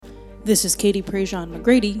This is Katie Prejean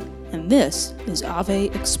McGrady, and this is Ave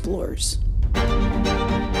Explores.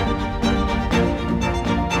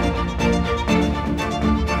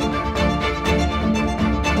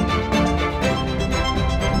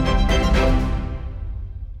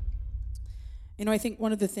 I think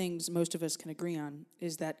one of the things most of us can agree on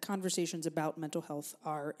is that conversations about mental health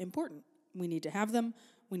are important. We need to have them.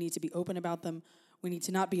 We need to be open about them. We need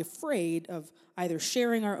to not be afraid of either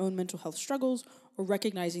sharing our own mental health struggles or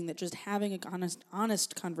recognizing that just having an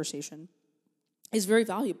honest conversation is very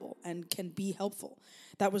valuable and can be helpful.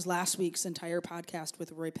 That was last week's entire podcast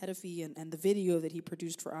with Roy Pettifee and the video that he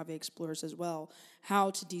produced for Ave Explores as well,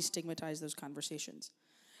 how to destigmatize those conversations.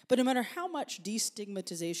 But no matter how much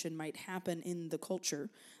destigmatization might happen in the culture,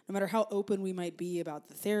 no matter how open we might be about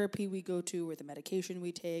the therapy we go to or the medication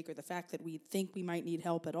we take or the fact that we think we might need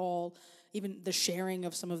help at all, even the sharing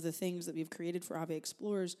of some of the things that we've created for Ave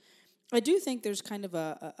Explores, I do think there's kind of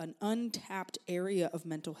an untapped area of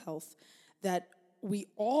mental health that we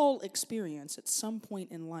all experience at some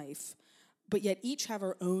point in life, but yet each have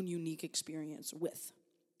our own unique experience with.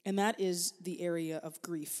 And that is the area of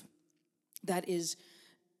grief. That is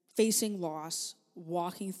facing loss,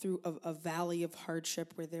 walking through a valley of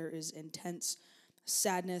hardship where there is intense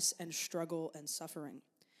sadness and struggle and suffering.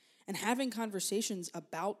 And having conversations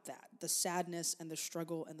about that, the sadness and the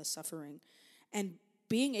struggle and the suffering, and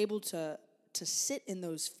being able to sit in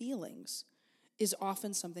those feelings is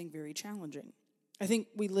often something very challenging. I think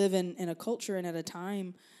we live in a culture and at a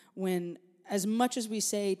time when, as much as we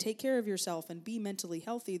say, take care of yourself and be mentally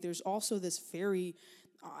healthy, there's also this very,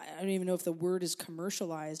 I don't even know if the word is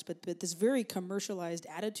commercialized, but this very commercialized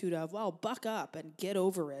attitude of, well, buck up and get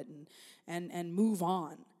over it and move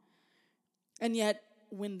on. And yet,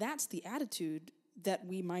 when that's the attitude that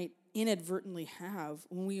we might inadvertently have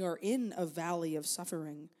when we are in a valley of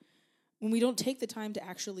suffering, when we don't take the time to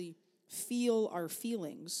actually feel our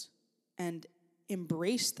feelings and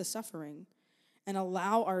embrace the suffering and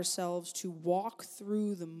allow ourselves to walk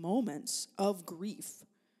through the moments of grief,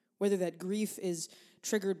 whether that grief is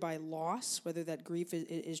triggered by loss, whether that grief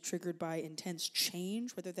is triggered by intense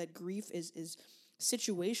change, whether that grief is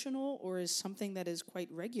situational or is something that is quite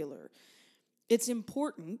regular. It's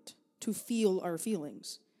important to feel our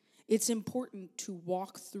feelings. It's important to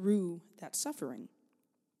walk through that suffering.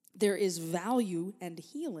 There is value and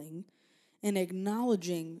healing in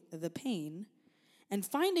acknowledging the pain and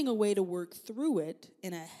finding a way to work through it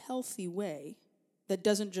in a healthy way that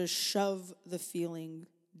doesn't just shove the feeling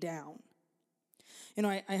down.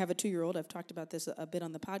 I have a 2-year-old. I've talked about this a bit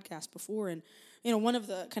on the podcast before. And, one of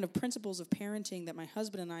the kind of principles of parenting that my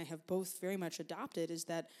husband and I have both very much adopted is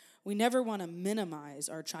that we never want to minimize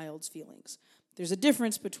our child's feelings. There's a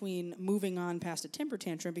difference between moving on past a temper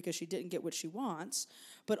tantrum because she didn't get what she wants,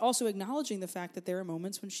 but also acknowledging the fact that there are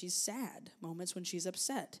moments when she's sad, moments when she's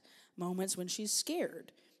upset, moments when she's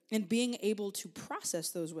scared, and being able to process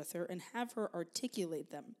those with her and have her articulate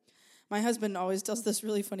them. My husband always tells this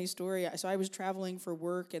really funny story. So I was traveling for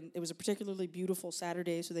work, and it was a particularly beautiful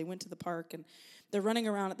Saturday, so they went to the park, and they're running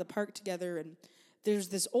around at the park together, and there's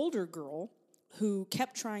this older girl who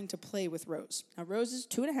kept trying to play with Rose. Now, Rose is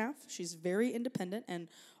 2.5. She's very independent, and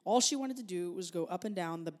all she wanted to do was go up and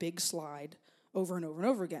down the big slide over and over and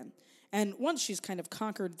over again. And once she's kind of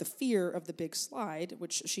conquered the fear of the big slide,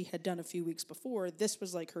 which she had done a few weeks before, this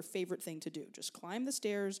was like her favorite thing to do. Just climb the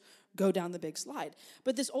stairs, go down the big slide.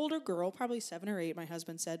 But this older girl, probably 7 or 8, my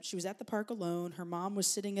husband said, she was at the park alone. Her mom was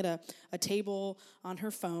sitting at a table on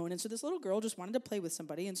her phone. And so this little girl just wanted to play with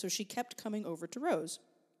somebody. And so she kept coming over to Rose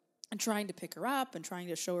and trying to pick her up and trying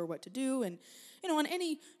to show her what to do. And, on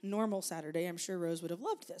any normal Saturday, I'm sure Rose would have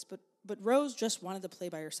loved this. But Rose just wanted to play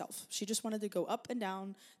by herself. She just wanted to go up and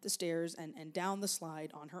down the stairs and down the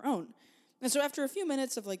slide on her own. And so after a few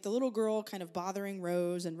minutes of the little girl kind of bothering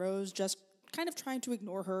Rose and Rose just kind of trying to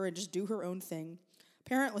ignore her and just do her own thing,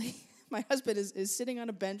 apparently my husband is sitting on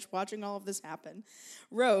a bench watching all of this happen.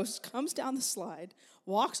 Rose comes down the slide,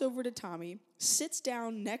 walks over to Tommy, sits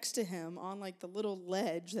down next to him on the little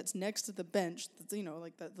ledge that's next to the bench,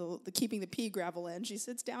 the keeping the pea gravel in. She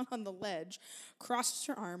sits down on the ledge, crosses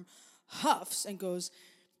her arm, huffs, and goes,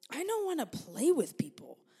 "I don't want to play with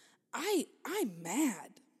people. I'm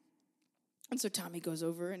mad." And so Tommy goes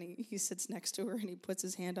over and he sits next to her and he puts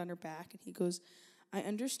his hand on her back and he goes, "I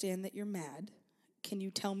understand that you're mad. Can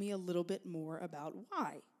you tell me a little bit more about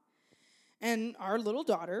why?" And our little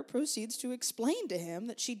daughter proceeds to explain to him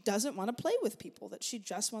that she doesn't want to play with people, that she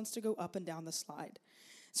just wants to go up and down the slide.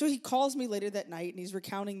 So he calls me later that night, and he's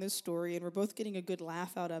recounting this story, and we're both getting a good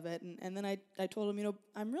laugh out of it. And then I told him,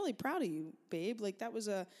 I'm really proud of you, babe. That was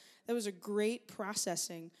a great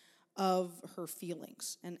processing of her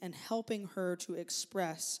feelings and helping her to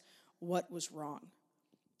express what was wrong.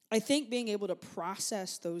 I think being able to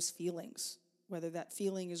process those feelings, whether that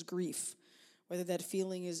feeling is grief, whether that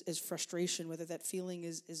feeling is frustration, whether that feeling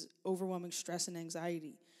is overwhelming stress and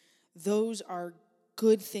anxiety, those are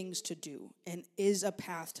good things to do and is a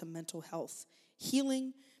path to mental health,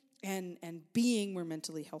 healing, and being more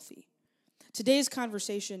mentally healthy. Today's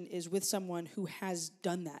conversation is with someone who has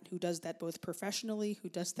done that, who does that both professionally, who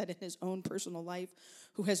does that in his own personal life,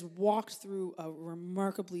 who has walked through a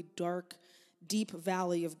remarkably dark, deep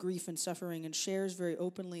valley of grief and suffering and shares very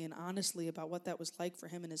openly and honestly about what that was like for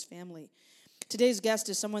him and his family. Today's guest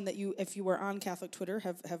is someone that you, if you were on Catholic Twitter,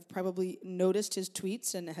 have probably noticed his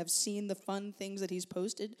tweets and have seen the fun things that he's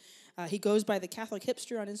posted. He goes by the Catholic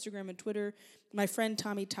Hipster on Instagram and Twitter. My friend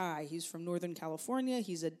Tommy Tighe, he's from Northern California.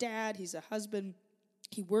 He's a dad, he's a husband.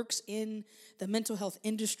 He works in the mental health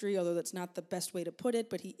industry, although that's not the best way to put it,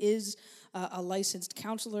 but he is a licensed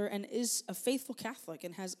counselor and is a faithful Catholic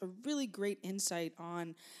and has a really great insight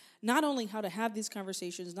on not only how to have these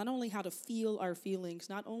conversations, not only how to feel our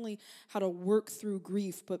feelings, not only how to work through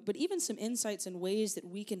grief, but even some insights and ways that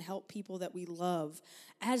we can help people that we love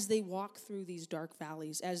as they walk through these dark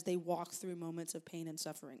valleys, as they walk through moments of pain and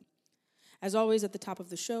suffering. As always, at the top of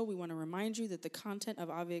the show, we want to remind you that the content of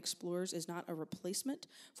Ave Explores is not a replacement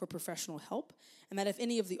for professional help, and that if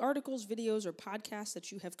any of the articles, videos, or podcasts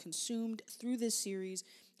that you have consumed through this series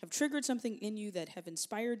have triggered something in you that have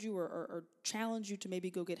inspired you or challenged you to maybe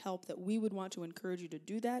go get help, that we would want to encourage you to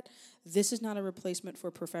do that. This is not a replacement for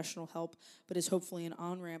professional help, but is hopefully an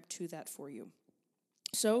on-ramp to that for you.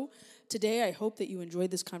 So today, I hope that you enjoyed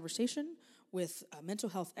this conversation with a mental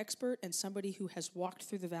health expert and somebody who has walked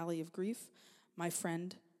through the valley of grief, my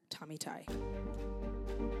friend, Tommy Tighe.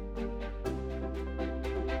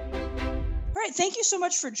 All right, thank you so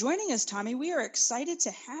much for joining us, Tommy. We are excited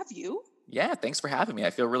to have you. Yeah, thanks for having me. I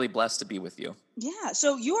feel really blessed to be with you. Yeah,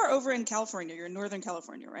 so you are over in California. You're in Northern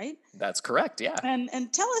California, right? That's correct, yeah.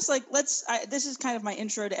 And tell us, this is kind of my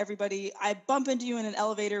intro to everybody. I bump into you in an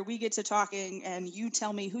elevator, we get to talking, and you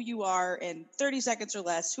tell me who you are in 30 seconds or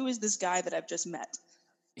less. Who is this guy that I've just met?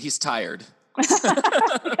 He's tired.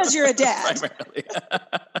 Because you're a dad. Primarily.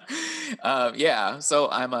 Yeah, so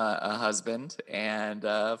I'm a husband and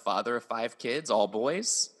father of 5 kids, all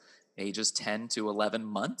boys, ages 10 to 11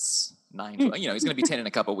 months. 9 to, he's going to be 10 in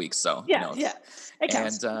a couple weeks, so yeah, it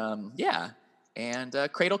counts. And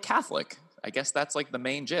cradle Catholic. I guess that's like the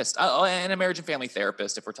main gist. Oh, and a marriage and family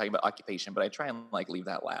therapist if we're talking about occupation, but I try and leave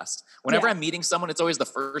that last. Whenever I'm meeting someone, it's always the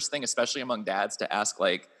first thing, especially among dads, to ask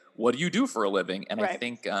what do you do for a living? And right. I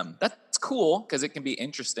think that's cool because it can be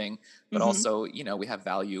interesting, but also we have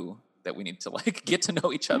value that we need to get to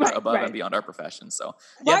know each other above and beyond our profession. So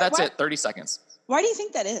that's it. 30 seconds. Why do you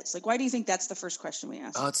think that is? Why do you think that's the first question we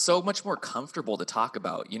ask? It's so much more comfortable to talk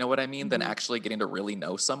about, you know what I mean, than actually getting to really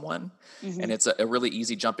know someone. And it's a really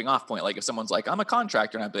easy jumping off point. Like if someone's like, I'm a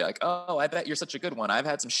contractor, and I'd be like, oh, I bet you're such a good one. I've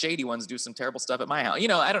had some shady ones do some terrible stuff at my house.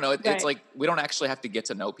 I don't know. It's like we don't actually have to get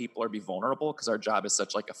to know people or be vulnerable because our job is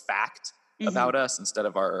such a fact about us instead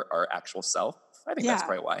of our actual self. I think that's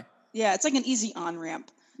probably why. Yeah, it's like an easy on-ramp.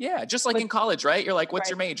 Yeah, just like in college, right? You're like, what's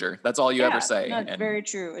your major? That's all you ever say. No, it's very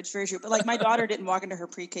true. It's very true. But my daughter didn't walk into her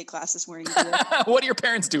pre-K class this morning. What do your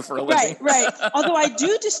parents do for a living? Right. Although I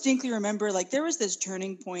do distinctly remember, there was this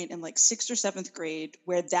turning point in 6th or 7th grade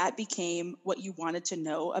where that became what you wanted to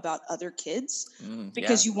know about other kids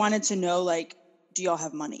because you wanted to know, do y'all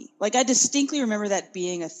have money? I distinctly remember that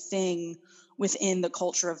being a thing within the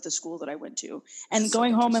culture of the school that I went to, and that's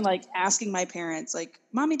going home and asking my parents,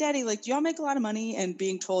 Mommy, Daddy, do y'all make a lot of money? And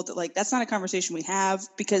being told that that's not a conversation we have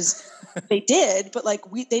because they did, but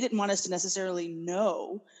they didn't want us to necessarily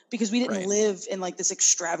know because we didn't live in this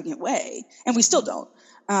extravagant way, and we still don't.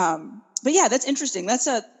 But yeah, that's interesting.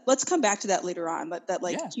 Let's come back to that later on.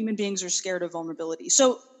 That human beings are scared of vulnerability.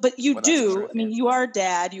 So, but you do. I mean, you are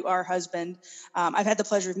dad. You are husband. I've had the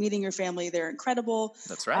pleasure of meeting your family. They're incredible.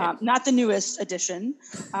 That's right. Not the newest addition.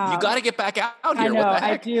 You got to get back out here. I know. What the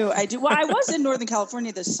heck? I do. Well, I was in Northern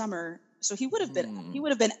California this summer. So he would have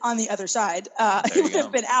been on the other side. He would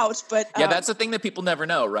have been out, but that's the thing that people never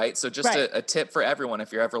know, right? So just a tip for everyone: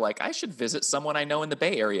 if you're ever I should visit someone I know in the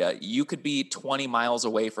Bay Area, you could be 20 miles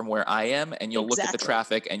away from where I am, and you'll look at the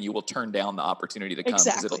traffic and you will turn down the opportunity to come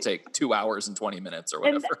because it'll take 2 hours and 20 minutes or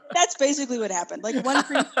whatever. And that's basically what happened.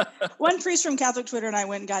 One priest from Catholic Twitter and I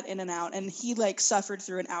went and got In-N-Out, and he suffered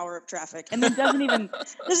through an hour of traffic, and then doesn't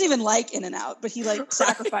even like In-N-Out, but he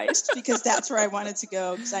sacrificed because that's where I wanted to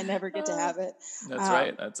go because I never get to to have it. That's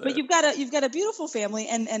right. That's but it. you've got a beautiful family,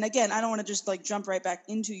 and again, I don't want to just like jump right back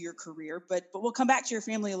into your career, but we'll come back to your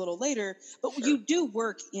family a little later. But Sure. you do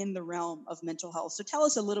work in the realm of mental health, so tell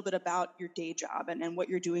us a little bit about your day job and what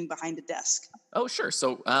you're doing behind a desk. Oh, sure.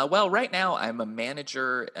 So, well, right now I'm a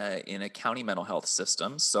manager in a county mental health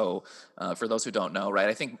system. So, for those who don't know, right,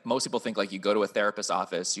 I think most people think like you go to a therapist's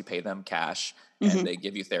office, you pay them cash, and they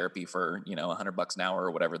give you therapy for $100 an hour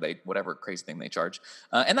or whatever crazy thing they charge.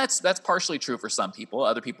 And that's partially true for some people.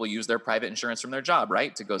 Other people use their private insurance from their job,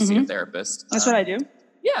 right, to go see a therapist. That's what I do.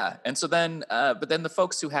 Yeah, and so then, but then the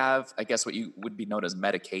folks who have, I guess, what you would be known as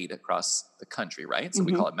Medicaid across the country, right? So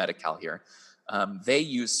we call it Medi-Cal here. They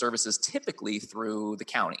use services typically through the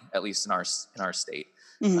county, at least in our state.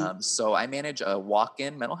 So I manage a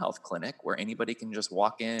walk-in mental health clinic where anybody can just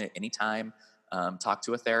walk in at any time, talk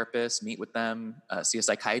to a therapist, meet with them, see a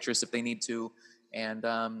psychiatrist if they need to, and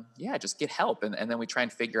just get help. And then we try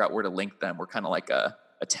and figure out where to link them. We're kind of like a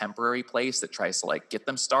temporary place that tries to like get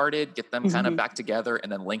them started, get them kind of back together,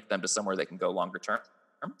 and then link them to somewhere they can go longer term.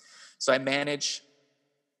 So I manage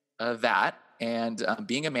that. And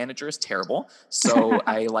being a manager is terrible. So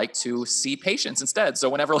I like to see patients instead. So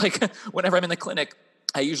whenever I'm in the clinic,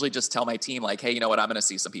 I usually just tell my team like, hey, you know what? I'm going to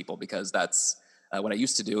see some people because that's what I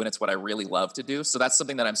used to do. And it's what I really love to do. So that's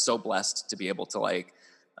something that I'm so blessed to be able to like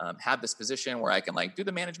have this position where I can like do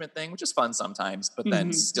the management thing, which is fun sometimes, but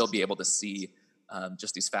then still be able to see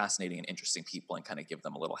just these fascinating and interesting people and kind of give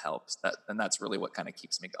them a little help. And that's really what kind of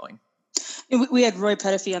keeps me going. We had Roy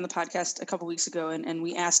Pettifee on the podcast a couple weeks ago, and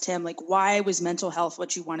we asked him, like, why was mental health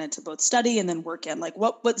what you wanted to both study and then work in? Like,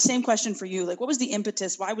 what same question for you? Like, what was the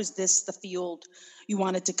impetus? Why was this the field you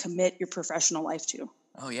wanted to commit your professional life to?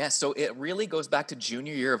 Oh, yeah. So it really goes back to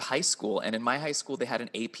junior year of high school. And in my high school, they had an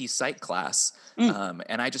AP Psych class.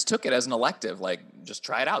 And I just took it as an elective, like just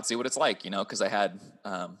try it out, see what it's like, because I had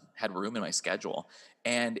room in my schedule.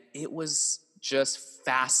 And it was just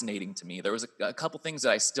fascinating to me. There was a couple things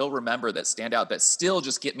that I still remember that stand out that still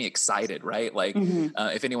just get me excited, right? Like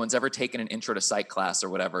if anyone's ever taken an intro to psych class or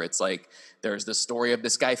whatever, it's like there's the story of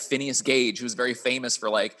this guy, Phineas Gage, who's very famous for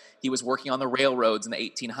like, he was working on the railroads in the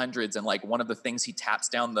 1800s. And like one of the things he taps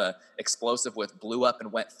down the explosive with blew up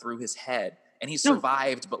and went through his head. And he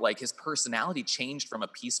survived, but like his personality changed from a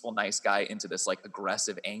peaceful, nice guy into this like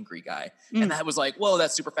aggressive, angry guy. And that was like, whoa,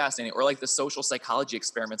 that's super fascinating. Or like the social psychology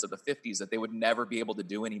experiments of the 50s that they would never be able to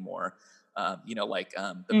do anymore. The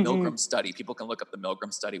Milgram study. People can look up the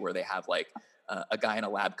Milgram study where they have like a guy in a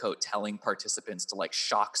lab coat telling participants to like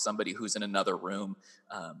shock somebody who's in another room.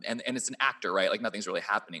 And it's an actor, right? Like nothing's really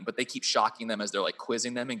happening, but they keep shocking them as they're like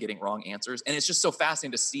quizzing them and getting wrong answers. And it's just so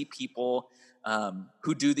fascinating to see people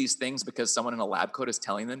who do these things because someone in a lab coat is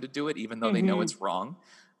telling them to do it, even though they know it's wrong.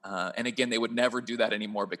 And again, they would never do that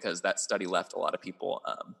anymore because that study left a lot of people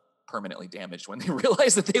permanently damaged when they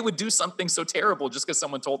realized that they would do something so terrible just because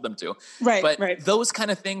someone told them to. But those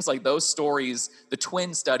kind of things, like those stories, the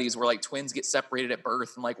twin studies where like twins get separated at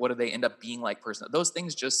birth and like, what do they end up being like person? Those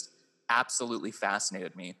things just absolutely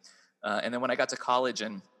fascinated me. And then when I got to college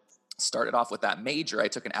and started off with that major, I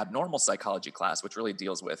took an abnormal psychology class, which really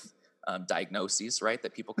deals with diagnoses, right,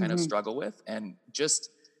 that people kind of struggle with, and just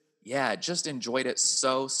enjoyed it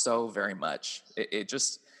so very much. It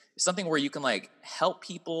just is something where you can like help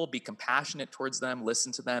people, be compassionate towards them,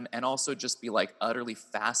 listen to them, and also just be like utterly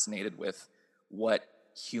fascinated with what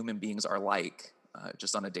human beings are like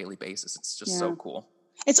just on a daily basis. It's just so cool.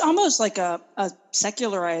 It's almost like a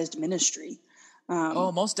secularized ministry.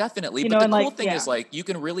 Most definitely. But the cool thing is like you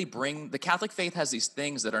can really bring the Catholic faith has these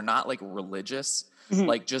things that are not like religious,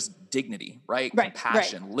 like just dignity, right?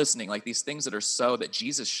 Compassion, listening, like these things that are so that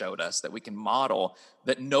Jesus showed us that we can model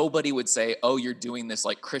that nobody would say, oh, you're doing this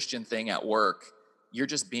like Christian thing at work. You're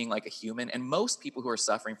just being like a human. And most people who are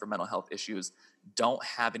suffering from mental health issues don't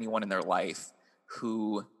have anyone in their life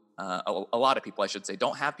who a lot of people, I should say,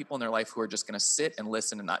 don't have people in their life who are just going to sit and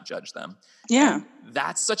listen and not judge them. Yeah. And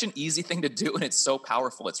that's such an easy thing to do. And it's so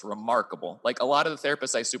powerful. It's remarkable. Like a lot of the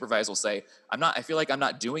therapists I supervise will say, I feel like I'm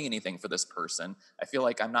not doing anything for this person. I feel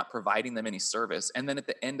like I'm not providing them any service. And then at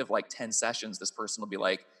the end of like 10 sessions, this person will be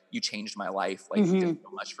like, you changed my life. Like you did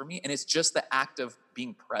so much for me. And it's just the act of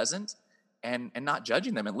being present and not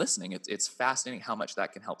judging them and listening. It's fascinating how much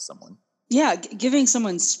that can help someone. Yeah. Giving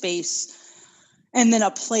someone space and then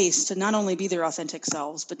a place to not only be their authentic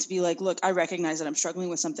selves, but to be like, look, I recognize that I'm struggling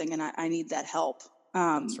with something and I need that help.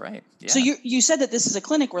 That's right. Yeah. So you said that this is a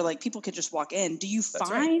clinic where like people could just walk in. Do you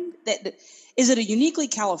find that is it a uniquely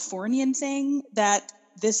Californian thing that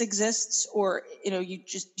this exists, or,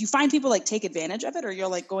 you find people like take advantage of it, or you're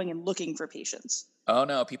like going and looking for patients? Oh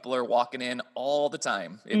no, people are walking in all the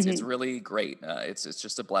time. It's really great. It's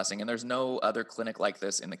just a blessing. And there's no other clinic like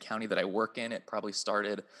this in the county that I work in. It probably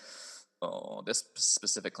started, this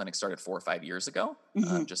specific clinic started 4 or 5 years ago.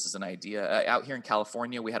 Just as an idea, out here in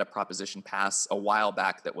California, we had a proposition pass a while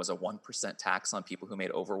back that was a 1% tax on people who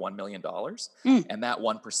made over $1 million. And that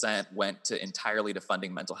 1% went entirely to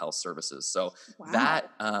funding mental health services. So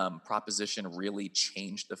that proposition really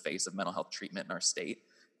changed the face of mental health treatment in our state.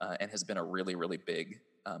 And has been a really, really big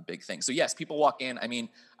thing. So yes, people walk in. I mean,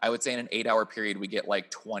 I would say in an 8-hour period, we get like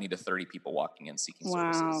 20 to 30 people walking in seeking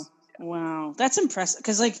services. Yeah. Wow. That's impressive.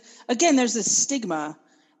 Cause again, there's this stigma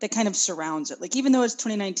that kind of surrounds it. Like, even though it's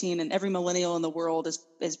 2019 and every millennial in the world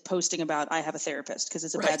is posting about, I have a therapist, because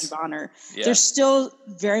it's a badge of honor. Yeah. There's still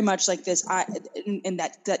very much like this, and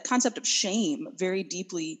that concept of shame very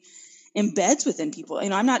deeply embeds within people.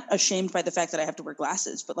 I'm not ashamed by the fact that I have to wear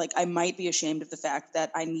glasses, but like, I might be ashamed of the fact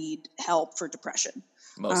that I need help for depression.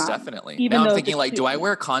 Most definitely. Now I'm thinking do I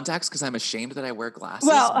wear contacts because I'm ashamed that I wear glasses?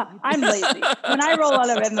 Well, I'm lazy. When I roll out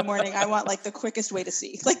of bed in the morning, I want like the quickest way to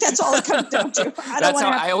see. Like, that's all it comes down to.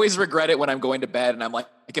 I always regret it when I'm going to bed and I'm like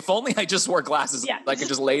if only I just wore glasses, I could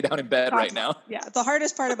just lay down in bed right now. Yeah. The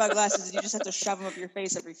hardest part about glasses is you just have to shove them up your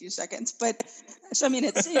face every few seconds. But so, I mean,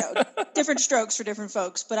 it's, different strokes for different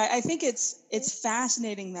folks, but I think it's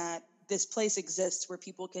fascinating that this place exists where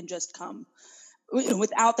people can just come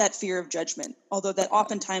without that fear of judgment, although that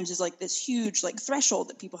oftentimes is like this huge like threshold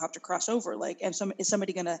that people have to cross over. Like, is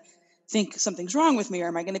somebody going to think something's wrong with me, or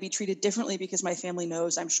am I going to be treated differently because my family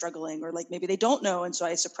knows I'm struggling, or like maybe they don't know, and so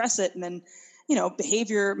I suppress it, and then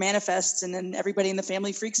behavior manifests, and then everybody in the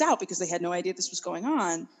family freaks out because they had no idea this was going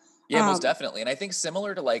on. Yeah, most definitely. And I think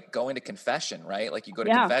similar to like going to confession, right? Like, you go to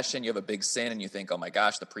confession, you have a big sin, and you think, oh my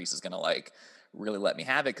gosh, the priest is going to like really let me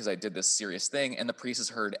have it because I did this serious thing. And the priest has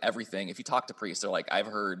heard everything. If you talk to priests, they're like, I've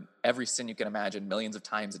heard every sin you can imagine millions of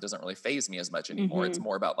times. It doesn't really faze me as much anymore. It's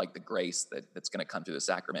more about like the grace that's going to come through the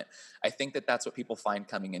sacrament. I think that's what people find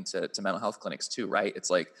coming into mental health clinics too, right? It's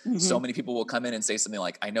like so many people will come in and say something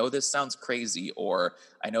like, I know this sounds crazy, or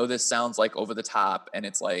I know this sounds like over the top. And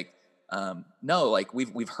it's like, no, like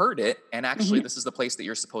we've heard it, and actually this is the place that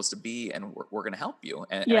you're supposed to be, and we're going to help you.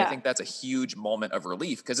 And I think that's a huge moment of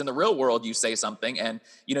relief, because in the real world, you say something and,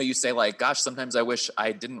 you say like, gosh, sometimes I wish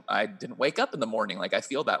I didn't wake up in the morning. Like, I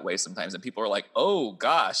feel that way sometimes. And people are like, oh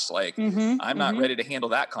gosh, like I'm not ready to handle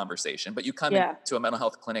that conversation. But you come into a mental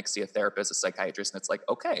health clinic, see a therapist, a psychiatrist, and it's like,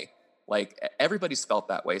 okay, like everybody's felt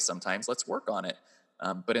that way sometimes. Let's work on it.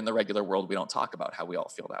 But in the regular world, we don't talk about how we all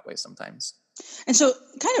feel that way sometimes. And so,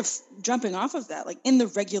 kind of jumping off of that, like in the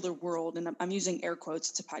regular world, and I'm using air quotes,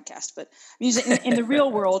 it's a podcast, but I'm using in the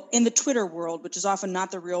real world, in the Twitter world, which is often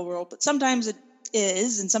not the real world, but sometimes it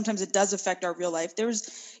is, and sometimes it does affect our real life.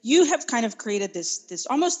 You have kind of created this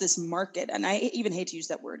almost this market, and I even hate to use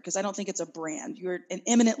that word because I don't think it's a brand. You're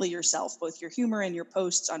eminently yourself. Both your humor and your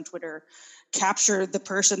posts on Twitter capture the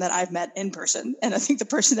person that I've met in person, and I think the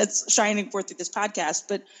person that's shining forth through this podcast.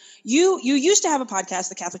 But you used to have a podcast,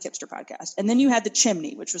 the Catholic Hipster Podcast, and then you had the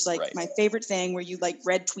Chimney, which was like my favorite thing, where you like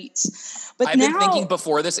read tweets. But I've been thinking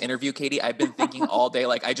before this interview, Katie, I've been thinking all day,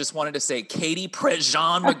 like I just wanted to say Katie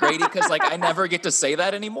Prejean McGrady, because like I never get to say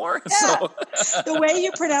that anymore. Yeah. So the way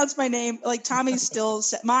you pronounce my name, like Tommy still,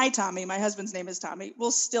 my husband's name is Tommy,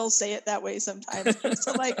 will still say it that way sometimes.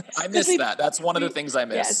 So like, I miss that. That's one of the things I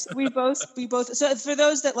miss. Yes, we both. So for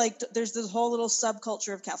those that like, there's this whole little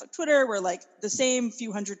subculture of Catholic Twitter where like the same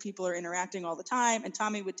few hundred people are interacting all the time, and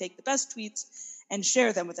Tommy would take the best tweets and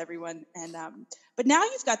share them with everyone. And but now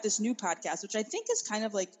you've got this new podcast, which I think is kind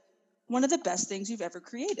of like one of the best things you've ever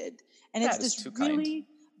created, and it's this really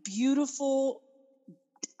beautiful.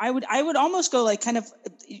 I would almost go like kind of,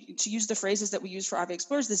 to use the phrases that we use for Ave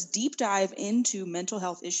Explores, this deep dive into mental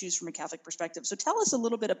health issues from a Catholic perspective. So tell us a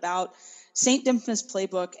little bit about St. Dymphna's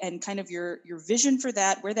Playbook and kind of your vision for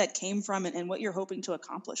that, where that came from, and what you're hoping to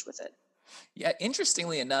accomplish with it. Yeah,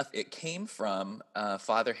 interestingly enough, it came from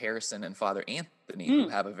Father Harrison and Father Anthony, who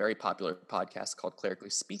have a very popular podcast called Clerically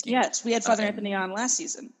Speaking. Yes, we had Father Anthony on last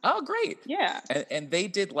season. Oh, great. Yeah. And they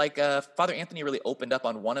did like, Father Anthony really opened up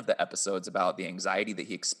on one of the episodes about the anxiety that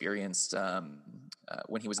he experienced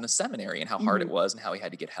when he was in the seminary, and how hard it was, and how he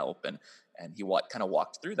had to get help. And he kind of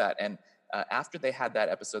walked through that. And after they had that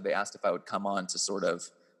episode, they asked if I would come on to sort of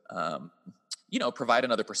provide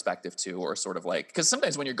another perspective too, or sort of like, because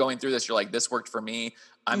sometimes when you're going through this, you're like, this worked for me.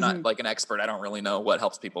 I'm not like an expert. I don't really know what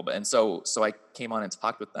helps people. And so I came on and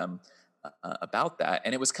talked with them about that.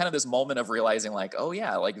 And it was kind of this moment of realizing like, oh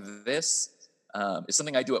yeah, like this is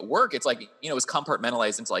something I do at work. It's like, it's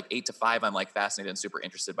compartmentalized into like 8 to 5. I'm like fascinated and super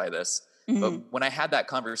interested by this. But when I had that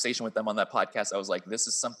conversation with them on that podcast, I was like, this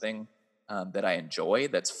is something that I enjoy,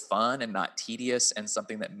 that's fun and not tedious, and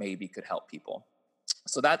something that maybe could help people.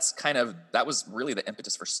 So that was really the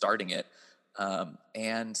impetus for starting it.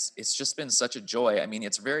 And it's just been such a joy. I mean,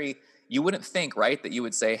 you wouldn't think, right, that you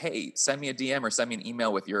would say, hey, send me a DM or send me an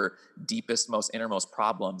email with your deepest, most innermost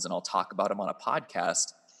problems, and I'll talk about them on a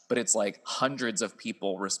podcast. But it's like hundreds of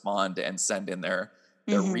people respond and send in their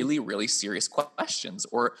really, really serious questions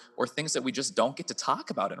or things that we just don't get to talk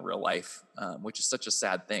about in real life, which is such a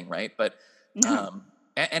sad thing, right? But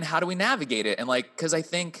and how do we navigate it? And like, because I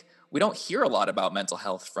think we don't hear a lot about mental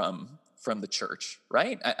health from the church,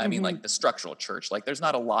 right? I mean, like the structural church, like there's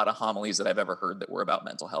not a lot of homilies that I've ever heard that were about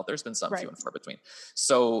mental health. There's been some few and far between.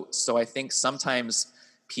 So I think sometimes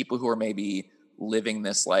people who are maybe living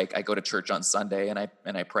this, like I go to church on Sunday and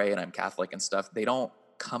I pray and I'm Catholic and stuff, they don't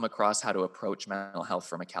come across how to approach mental health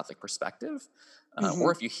from a Catholic perspective.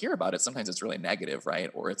 Or if you hear about it, sometimes it's really negative,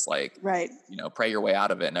 right? Or it's like, pray your way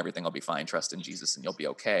out of it and everything will be fine. Trust in Jesus and you'll be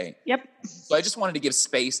okay. Yep. So I just wanted to give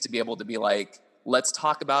space to be able to be like, let's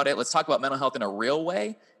talk about it. Let's talk about mental health in a real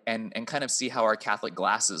way and kind of see how our Catholic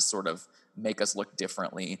glasses sort of make us look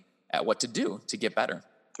differently at what to do to get better.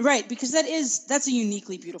 Right, because that's a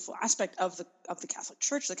uniquely beautiful aspect of the Catholic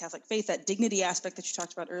Church, the Catholic faith, that dignity aspect that you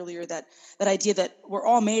talked about earlier, that idea that we're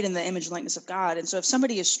all made in the image and likeness of God. And so if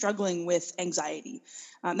somebody is struggling with anxiety,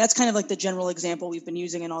 that's kind of like the general example we've been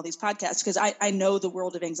using in all these podcasts, because I know the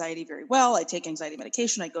world of anxiety very well. I take anxiety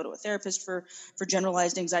medication. I go to a therapist for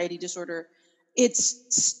generalized anxiety disorder. It's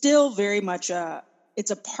still very much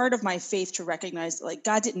it's a part of my faith to recognize that, like,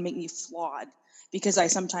 God didn't make me flawed because I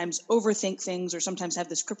sometimes overthink things or sometimes have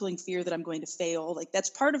this crippling fear that I'm going to fail. Like, that's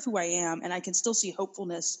part of who I am, and I can still see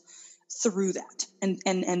hopefulness through that.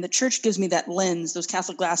 And the church gives me that lens, those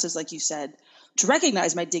Catholic glasses, like you said, to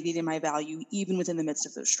recognize my dignity and my value, even within the midst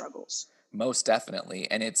of those struggles. Most definitely.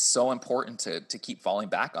 And it's so important to keep falling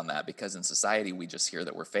back on that, because in society, we just hear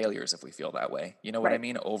that we're failures if we feel that way. You know what I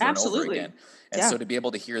mean? Over and over again. And so to be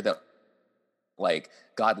able to hear that, like,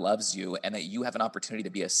 God loves you and that you have an opportunity to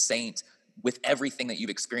be a saint with everything that you've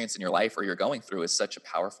experienced in your life or you're going through is such a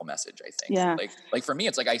powerful message, I think. Yeah. Like for me,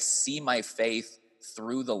 it's like I see my faith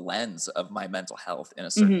through the lens of my mental health in a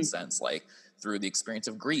certain sense, like through the experience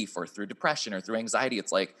of grief or through depression or through anxiety.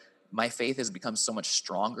 It's like my faith has become so much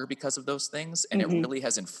stronger because of those things. And it really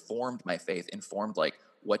has informed my faith, informed like,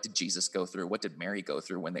 what did Jesus go through? What did Mary go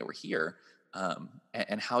through when they were here?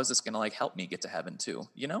 And how is this going to like help me get to heaven too?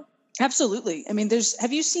 You know? Absolutely. I mean,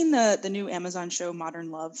 have you seen the new Amazon show Modern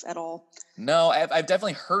Love at all? No, I've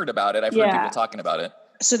definitely heard about it. I've heard people talking about it.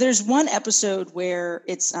 So there's one episode where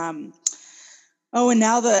it's and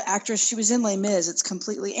now the actress, she was in Les Mis. It's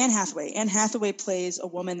completely Anne Hathaway. Anne Hathaway plays a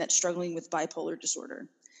woman that's struggling with bipolar disorder.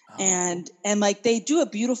 Oh. And like they do a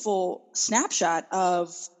beautiful snapshot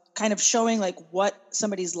of kind of showing like what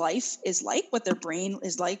somebody's life is like, what their brain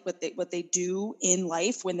is like, what they do in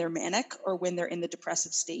life when they're manic or when they're in the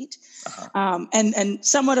depressive state. And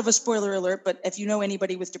somewhat of a spoiler alert, but if you know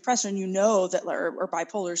anybody with depression, you know that, or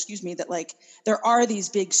bipolar, that like there are these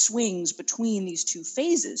big swings between these two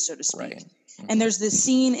phases, so to speak. Right. Mm-hmm. And there's this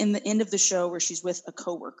scene in the end of the show where she's with a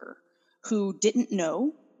coworker who didn't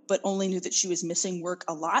know, but only knew that she was missing work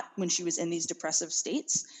a lot when she was in these depressive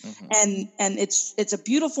states. Mm-hmm. And it's a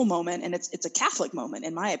beautiful moment, and it's a Catholic moment,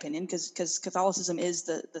 in my opinion, because Catholicism is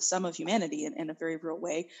the sum of humanity in a very real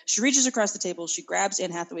way. She reaches across the table, she grabs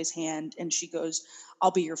Anne Hathaway's hand, and she goes,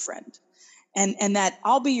 "I'll be your friend." And that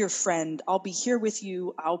I'll be your friend, I'll be here with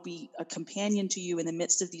you, I'll be a companion to you in the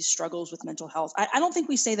midst of these struggles with mental health. I don't think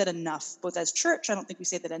we say that enough, both as church. I don't think we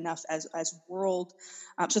say that enough as world.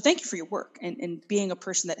 So thank you for your work and being a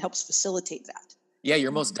person that helps facilitate that. Yeah,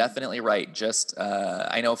 you're most definitely right. Just,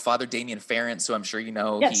 I know Father Damien Ferrance, who I'm sure you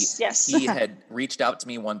know, yes. he had reached out to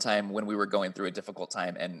me one time when we were going through a difficult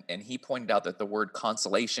time, and he pointed out that the word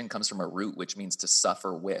consolation comes from a root which means to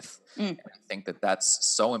suffer with. And I think that that's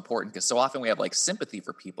so important, because so often we have like sympathy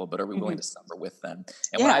for people, but are we willing to suffer with them?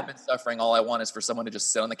 And when I've been suffering, all I want is for someone to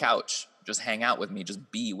just sit on the couch, just hang out with me,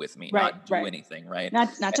 just be with me, not do anything, right?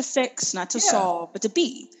 Not to fix, not to solve, but to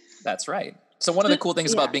be. That's right. So one of the cool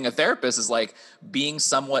things about being a therapist is like being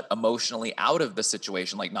somewhat emotionally out of the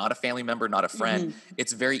situation, like not a family member, not a friend.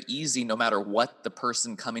 It's very easy, no matter what the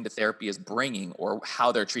person coming to therapy is bringing or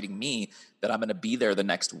how they're treating me, that I'm going to be there the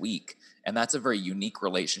next week. And that's a very unique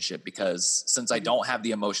relationship, because since I don't have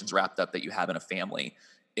the emotions wrapped up that you have in a family,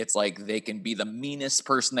 it's like they can be the meanest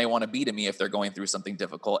person they want to be to me if they're going through something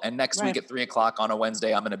difficult. And next week at 3:00 on a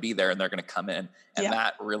Wednesday, I'm going to be there and they're going to come in, and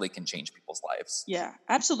that really can change people's lives. Yeah,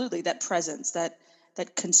 absolutely. That presence, that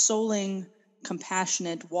consoling,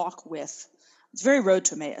 compassionate walk with, it's very Road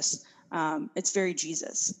to Emmaus. It's very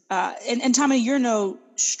Jesus. And Tommy, you're no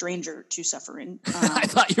stranger to suffering. I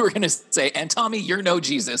thought you were going to say, and Tommy, you're no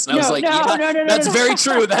Jesus. And I was like, that's very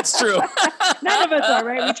true. That's true. None of us are,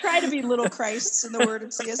 right? We try to be little Christs in the word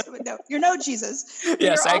of CS, but no, you're no Jesus.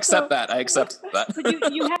 Yes, I accept that.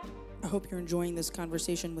 But you have. I hope you're enjoying this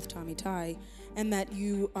conversation with Tommy Tighe, and that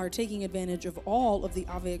you are taking advantage of all of the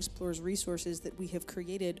Ave Explores resources that we have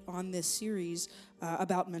created on this series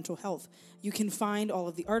about mental health. You can find all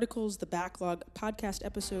of the articles, the backlog, podcast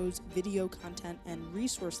episodes, video content, and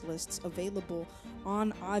resource lists available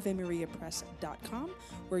on AveMariaPress.com,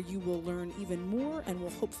 where you will learn even more and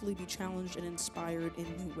will hopefully be challenged and inspired in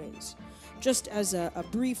new ways. Just as a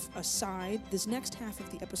brief aside, this next half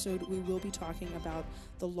of the episode, we will be talking about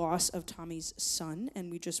the loss of Tommy's son,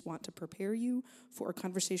 and we just want to prepare you for a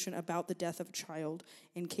conversation about the death of a child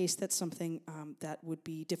in case that's something that would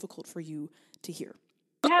be difficult for you to hear.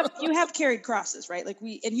 You have carried crosses, right? Like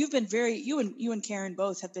you've been you and Karen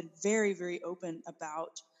both have been very, very open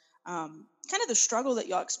about kind of the struggle that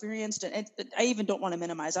y'all experienced. And I even don't want to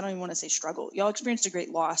minimize. I don't even want to say struggle. Y'all experienced a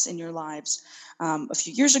great loss in your lives a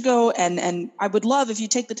few years ago. And I would love if you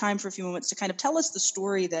take the time for a few moments to kind of tell us the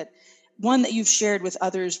story that you've shared with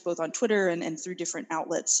others, both on Twitter and through different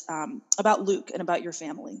outlets, about Luke and about your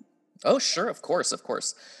family. Oh, sure. Of course.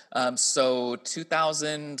 So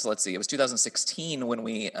it was 2016 when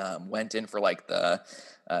we went in for like the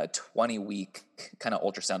 20-week kind of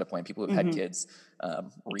ultrasound appointment, people who've had kids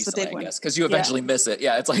recently, I guess, because you eventually miss it.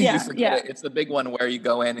 Yeah, it's like you forget it. It's the big one where you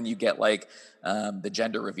go in and you get like the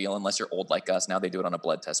gender reveal, unless you're old like us. Now they do it on a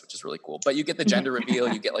blood test, which is really cool. But you get the gender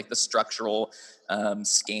reveal, you get like the structural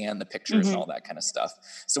scan, the pictures and all that kind of stuff.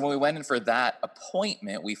 So when we went in for that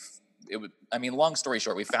appointment, long story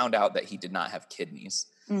short, we found out that he did not have kidneys.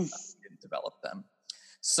 He didn't develop them.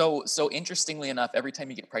 So interestingly enough, every time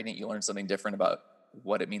you get pregnant, you learn something different about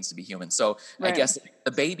what it means to be human. So I guess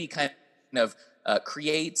the baby kind of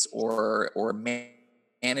creates or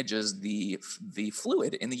manages the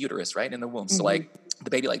fluid in the uterus, right, in the womb. So like the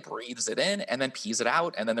baby like breathes it in and then pees it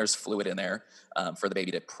out, and then there's fluid in there for the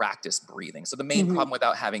baby to practice breathing. So the main problem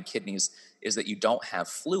without having kidneys is that you don't have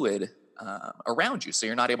fluid around you. So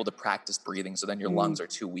you're not able to practice breathing. So then your lungs are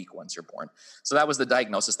too weak once you're born. So that was the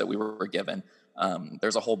diagnosis that we were given.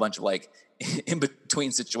 There's a whole bunch of like in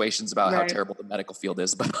between situations about how terrible the medical field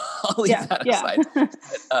is, but I'll leave that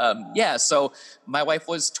aside. So my wife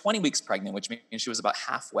was 20 weeks pregnant, which means she was about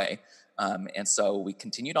halfway. And so we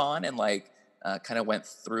continued on and kind of went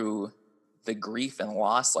through the grief and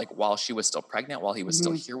loss, like while she was still pregnant, while he was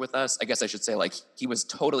still here with us. I guess I should say like he was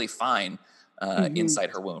totally fine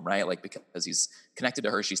inside her womb, right? Like because he's connected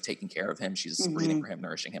to her, she's taking care of him, she's breathing for him,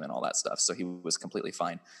 nourishing him and all that stuff. So he was completely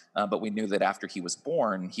fine. But we knew that after he was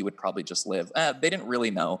born, he would probably just live. They didn't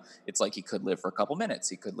really know. It's like he could live for a couple minutes.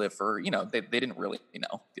 He could live for, they didn't really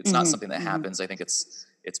know. It's not something that happens. I think it's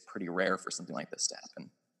pretty rare for something like this to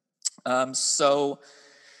happen. So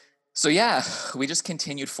yeah, we just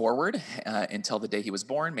continued forward until the day he was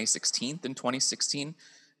born, May 16th in 2016.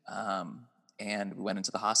 And we went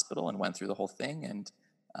into the hospital and went through the whole thing. And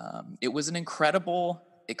it was an incredible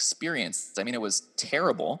experience. I mean, it was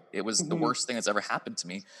terrible. It was the worst thing that's ever happened to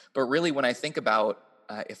me. But really, when I think about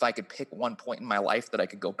if I could pick one point in my life that I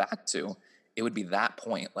could go back to, it would be that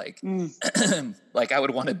point. Like, like I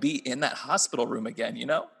would want to be in that hospital room again,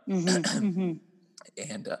 And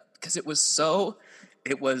because it was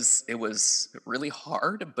really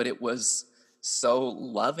hard, but it was so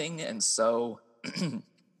loving and so...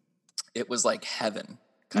 it was like heaven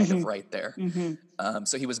kind of right there.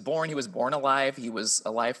 So he was born alive. He was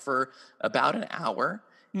alive for about an hour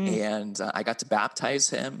and I got to baptize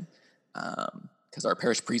him because our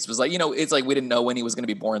parish priest was like, it's like we didn't know when he was going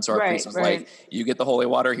to be born. So our priest was like, you get the holy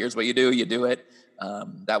water. Here's what you do it.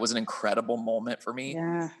 That was an incredible moment for me.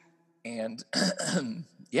 Yeah. And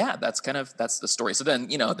that's the story. So then,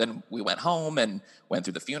 then we went home and went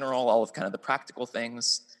through the funeral, all of kind of the practical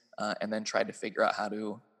things, and then tried to figure out how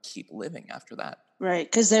to keep living after that. Right.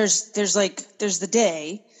 Because there's the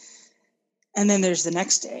day and then there's the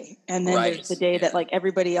next day. And then there's the day that like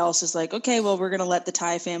everybody else is like, okay, well, we're going to let the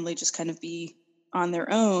Tighe family just kind of be on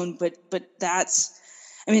their own. But that's,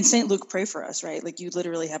 St. Luke, pray for us, right? Like you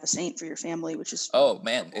literally have a saint for your family, which is, oh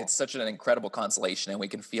man, it's such an incredible consolation. And we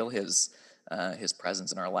can feel his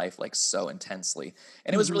presence in our life, like so intensely.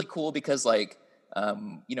 And it was really cool because like,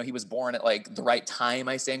 he was born at like the right time,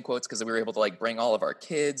 I say in quotes, because we were able to like bring all of our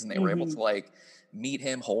kids and they were able to like meet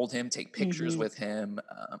him, hold him, take pictures with him.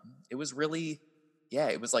 It was really,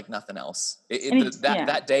 it was like nothing else.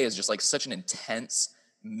 That day is just like such an intense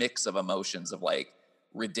mix of emotions of like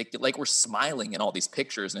ridiculous, like we're smiling in all these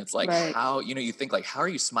pictures and it's like how, you think like, how are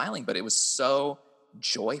you smiling? But it was so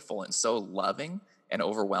joyful and so loving and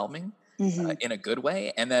overwhelming. In a good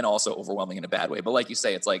way, and then also overwhelming in a bad way. But like you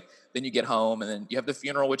say, it's like, then you get home and then you have the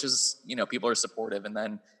funeral, which is, people are supportive, and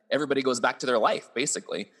then everybody goes back to their life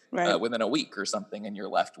basically within a week or something, and you're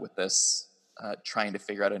left with this trying to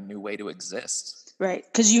figure out a new way to exist. Right,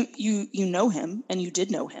 because you know him, and you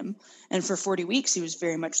did know him, and for 40 weeks he was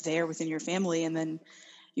very much there within your family, and then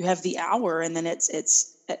you have the hour, and then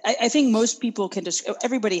it's. I think most people can just.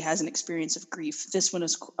 Everybody has an experience of grief. This one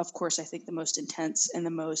is, of course, I think the most intense and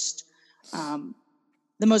the most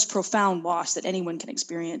profound loss that anyone can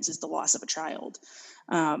experience is the loss of a child,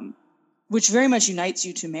 which very much unites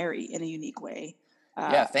you to Mary in a unique way.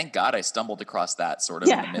 Thank God I stumbled across that sort of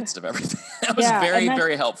in the midst of everything. That was very,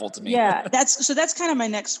 very helpful to me. Yeah, that's kind of my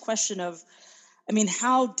next question of,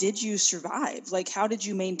 how did you survive? Like, how did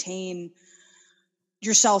you maintain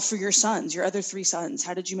yourself for your sons, your other 3 sons?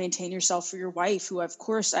 How did you maintain yourself for your wife, who, of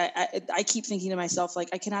course, I keep thinking to myself, like,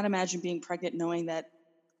 I cannot imagine being pregnant knowing that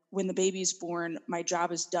when the baby's born, my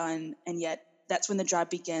job is done, and yet that's when the job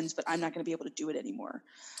begins, but I'm not going to be able to do it anymore.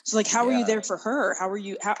 So like, how were you there for her?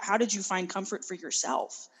 How did you find comfort for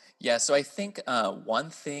yourself? Yeah. So I think one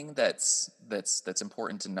thing that's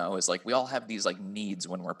important to know is like, we all have these like needs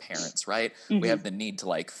when we're parents, right? We have the need to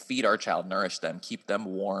like feed our child, nourish them, keep them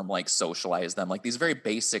warm, like socialize them, like these very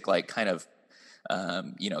basic, like kind of,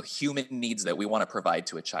 human needs that we want to provide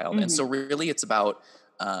to a child. And so really it's about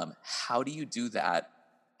how do you do that?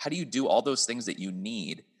 How do you do all those things that you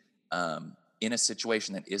need in a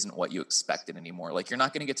situation that isn't what you expected anymore? Like, you're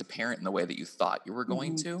not going to get to parent in the way that you thought you were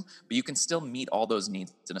going to, but you can still meet all those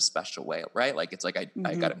needs in a special way, right? Like, it's like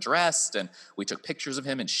I got him dressed and we took pictures of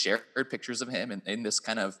him and shared pictures of him, and in this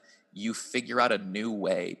kind of, you figure out a new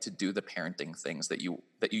way to do the parenting things that you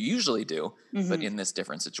usually do, but in this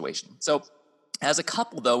different situation. So as a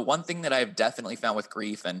couple, though, one thing that I've definitely found with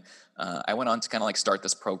grief, and I went on to kind of like start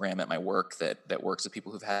this program at my work that works with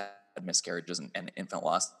people who've had miscarriages and infant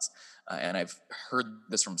loss, and I've heard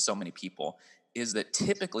this from so many people, is that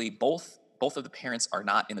typically both of the parents are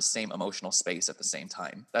not in the same emotional space at the same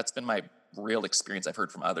time. That's been my real experience. I've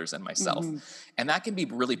heard from others and myself, and that can be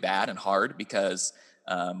really bad and hard because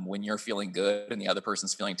when you're feeling good and the other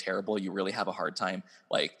person's feeling terrible, you really have a hard time.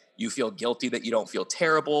 Like, you feel guilty that you don't feel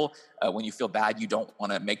terrible. When you feel bad, you don't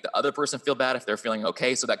want to make the other person feel bad if they're feeling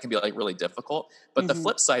okay. So that can be like really difficult. But the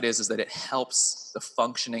flip side is that it helps the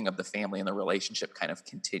functioning of the family and the relationship kind of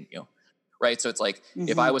continue, right? So it's like,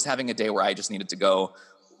 if I was having a day where I just needed to go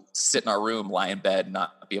sit in our room, lie in bed,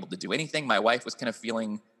 not be able to do anything, my wife was kind of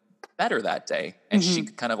feeling better that day, and she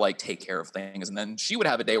could kind of like take care of things, and then she would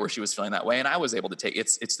have a day where she was feeling that way and I was able to take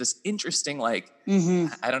it's this interesting, like,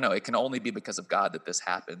 I don't know, it can only be because of God that this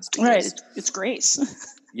happens, because, right, it's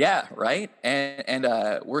grace. Yeah, right. And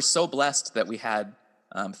we're so blessed that we had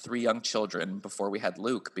 3 young children before we had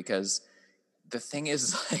Luke, because the thing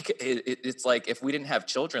is, like, it's like, if we didn't have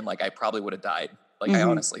children, like, I probably would have died. Like, I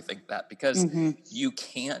honestly think that, because you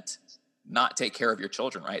can't not take care of your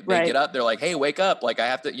children, right? They get up, they're like, hey, wake up. Like, I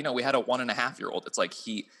have to, we had a 1.5-year-old. It's like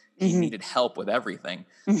he needed help with everything.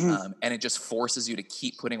 And it just forces you to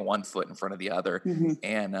keep putting one foot in front of the other.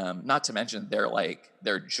 And not to mention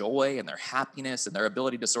their joy and their happiness and their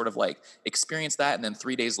ability to sort of like experience that. And then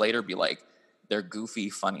 3 days later be like their goofy,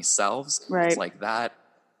 funny selves. Right. It's like that.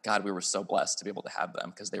 God, we were so blessed to be able to have them,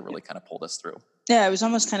 because they really kind of pulled us through. Yeah, it was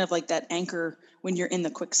almost kind of like that anchor when you're in the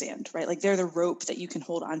quicksand, right? Like, they're the rope that you can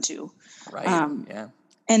hold on to. Right. Yeah.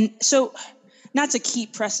 And so, not to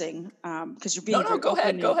keep pressing, because you're being go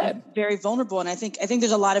ahead. Very vulnerable. And I think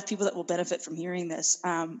there's a lot of people that will benefit from hearing this.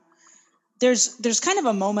 There's kind of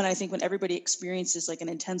a moment, I think, when everybody experiences like an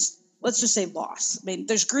intense, let's just say, loss. I mean,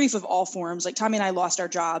 there's grief of all forms. Like, Tommy and I lost our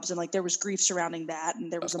jobs, and like there was grief surrounding that,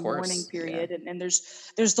 and there was a mourning period, and there's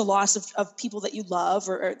the loss of people that you love,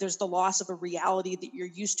 or there's the loss of a reality that you're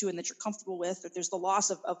used to and that you're comfortable with, or there's the loss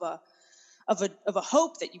of a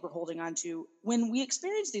hope that you were holding on to. When we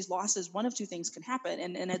experience these losses, one of two things can happen,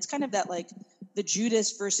 and it's kind of that, like, the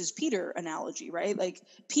Judas versus Peter analogy, right? Like,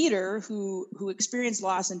 Peter, who experienced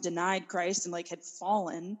loss and denied Christ and like had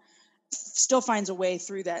fallen, still finds a way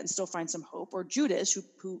through that and still finds some hope, or Judas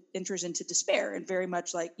who enters into despair and very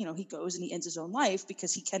much like, he goes and he ends his own life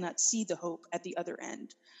because he cannot see the hope at the other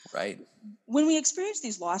end. Right. When we experience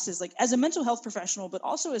these losses, like as a mental health professional, but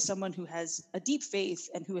also as someone who has a deep faith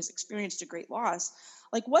and who has experienced a great loss,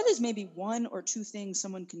 like what is maybe one or two things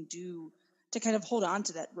someone can do to kind of hold on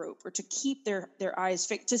to that rope, or to keep their eyes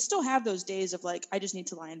fixed, to still have those days of like, I just need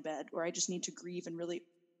to lie in bed, or I just need to grieve and really,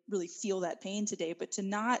 really feel that pain today, but to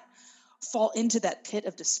not fall into that pit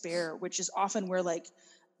of despair, which is often where like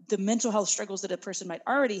the mental health struggles that a person might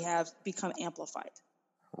already have become amplified.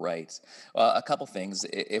 Right. Well, a couple things.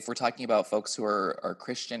 If we're talking about folks who are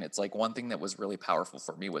Christian, it's like one thing that was really powerful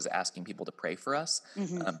for me was asking people to pray for us,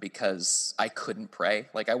 because I couldn't pray.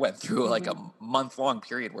 Like I went through like a month-long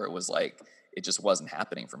period where it was like, it just wasn't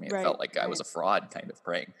happening for me. It felt like I was a fraud kind of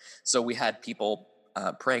praying. So we had people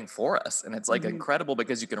praying for us, and it's like incredible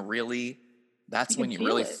because you can really, that's when you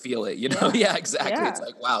really feel it, Yeah, exactly. Yeah. It's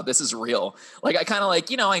like, wow, this is real. Like I kind of like,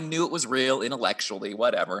 I knew it was real intellectually,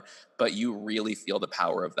 whatever, but you really feel the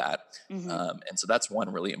power of that. And so that's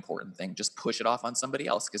one really important thing. Just push it off on somebody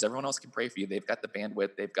else, because everyone else can pray for you. They've got the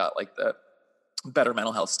bandwidth. They've got like the better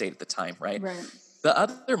mental health state at the time. Right. The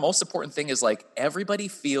other most important thing is like everybody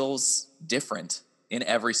feels different in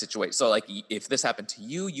every situation. So like if this happened to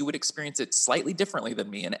you, you would experience it slightly differently than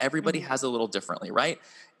me, and everybody has a little differently. Right.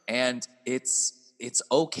 And it's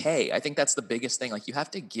okay. I think that's the biggest thing. Like you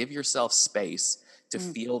have to give yourself space to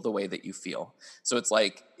feel the way that you feel. So it's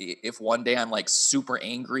like, if one day I'm like super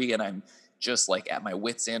angry and I'm just like at my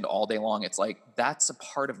wit's end all day long, it's like, that's a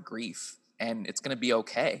part of grief and it's going to be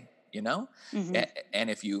okay, And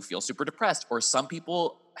if you feel super depressed, or some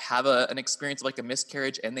people have an experience of like a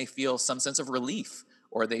miscarriage and they feel some sense of relief,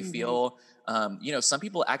 or they feel, some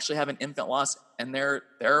people actually have an infant loss and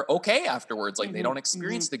they're okay afterwards. Like they don't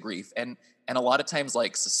experience the grief. And a lot of times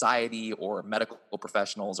like society or medical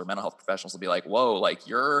professionals or mental health professionals will be like, whoa, like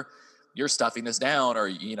you're stuffing this down, or,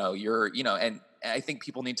 and I think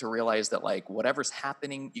people need to realize that like whatever's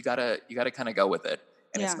happening, you gotta kind of go with it,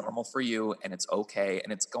 and it's normal for you, and it's okay.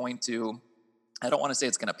 And it's going to, I don't want to say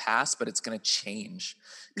it's going to pass, but it's going to change.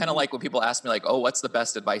 Kind of like when people ask me like, oh, what's the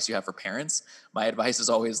best advice you have for parents? My advice is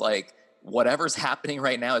always like, whatever's happening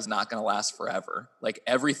right now is not going to last forever. Like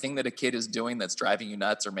everything that a kid is doing that's driving you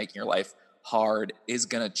nuts or making your life hard is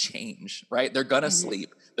going to change, right? They're going to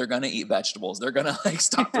sleep. They're going to eat vegetables. They're going to like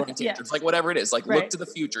stop throwing tantrums, like whatever it is, like look to the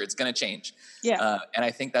future. It's going to change. And I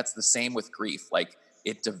think that's the same with grief. Like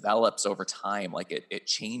it develops over time. Like it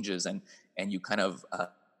changes, and you kind of,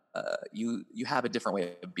 you have a different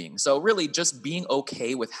way of being. So really just being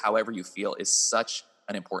okay with however you feel is such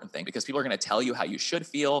an important thing, because people are going to tell you how you should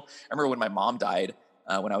feel. I remember when my mom died,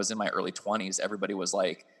 when I was in my early 20s, everybody was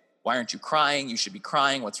like, why aren't you crying? You should be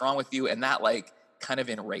crying. What's wrong with you? And that like kind of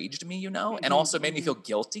enraged me, and also made me feel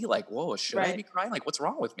guilty. Like, whoa, should I be crying? Like, what's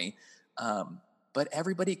wrong with me? But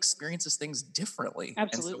everybody experiences things differently.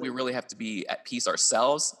 Absolutely. And so we really have to be at peace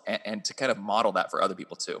ourselves, and to kind of model that for other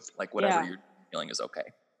people too. Like whatever you're feeling is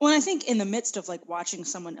okay. Well, I think in the midst of like watching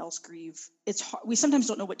someone else grieve, it's hard. We sometimes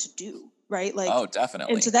don't know what to do, right? Like, oh,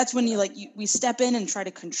 definitely. And so that's when we step in and try to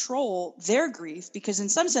control their grief, because in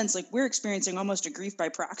some sense, like we're experiencing almost a grief by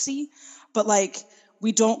proxy, but like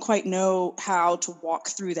we don't quite know how to walk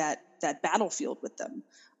through that battlefield with them.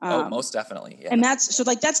 Oh, most definitely. Yeah. And that's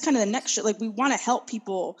kind of the next shit. Like we want to help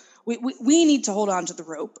people. We need to hold on to the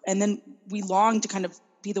rope, and then we long to kind of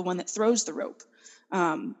be the one that throws the rope.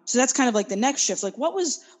 So that's kind of like the next shift. Like what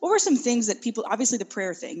were some things that people, obviously the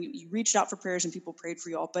prayer thing, you reached out for prayers and people prayed for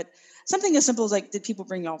y'all, but something as simple as like, did people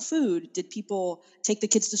bring y'all food? Did people take the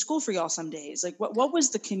kids to school for y'all some days? Like what was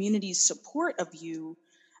the community's support of you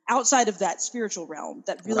outside of that spiritual realm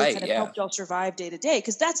that really kind of helped y'all survive day to day?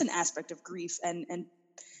 Because that's an aspect of grief and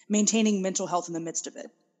maintaining mental health in the midst of it.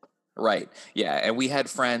 Right. Yeah. And we had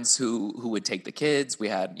friends who would take the kids. We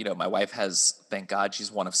had, my wife has, thank God,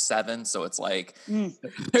 she's one of 7. So it's like,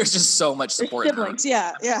 there's just so much support. Siblings.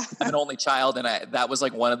 Yeah. Yeah. I'm an only child. And that was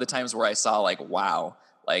like one of the times where I saw like, wow,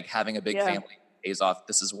 like having a big family pays off.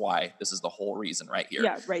 This is why. This is the whole reason right here.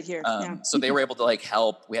 Yeah. Right here. So they were able to like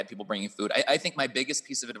help. We had people bringing food. I think my biggest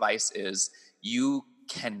piece of advice is you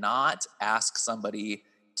cannot ask somebody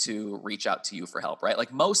to reach out to you for help, right?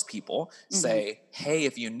 Like most people say, hey,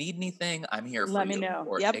 if you need anything, I'm here for you. Let me know.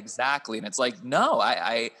 Or, exactly. And it's like, no,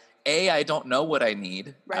 I don't know what I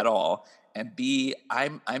need at all. And B,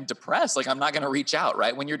 I'm depressed. Like I'm not going to reach out,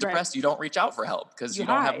 right? When you're depressed, you don't reach out for help because you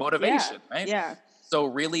don't have motivation, right? Yeah. So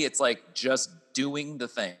really it's like just doing the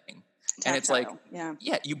thing. And it's like,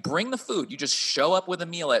 you bring the food, you just show up with a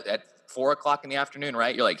meal at 4:00 in the afternoon,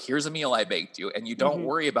 right? You're like, here's a meal I baked you. And you don't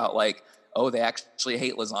worry about like, oh, they actually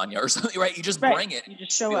hate lasagna or something, right? You just Right. bring it. You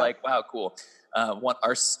just show be up. like, wow, cool.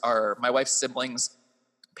 My wife's siblings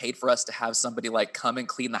paid for us to have somebody like come and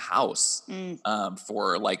clean the house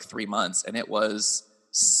for like 3 months. And it was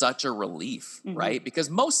such a relief, right? Because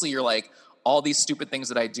mostly you're like, all these stupid things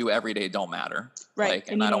that I do every day don't matter. Right.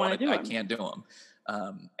 Like, and I don't want to, I can't do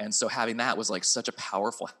them. And so having that was like such a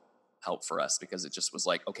powerful help for us, because it just was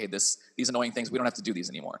like, okay, these annoying things, we don't have to do these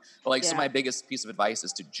anymore. But like, so my biggest piece of advice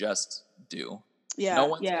is to just do. Yeah. No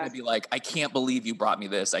one's going to be like, I can't believe you brought me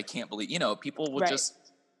this. I can't believe, people will just,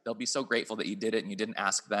 they'll be so grateful that you did it and you didn't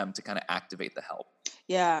ask them to kind of activate the help.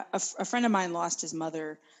 Yeah. A friend of mine lost his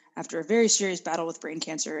mother after a very serious battle with brain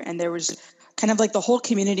cancer. And there was kind of like the whole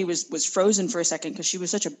community was frozen for a second, because she was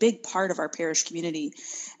such a big part of our parish community.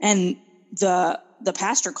 And the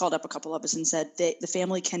pastor called up a couple of us and said the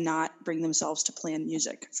family cannot bring themselves to plan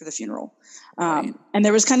music for the funeral. And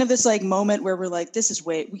there was kind of this like moment where we're like,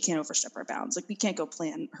 we can't overstep our bounds. Like, we can't go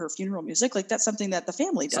plan her funeral music. Like, that's something that the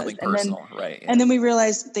family does. Something personal, right? Yeah. And then we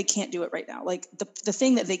realized they can't do it right now. Like, the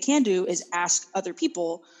thing that they can do is ask other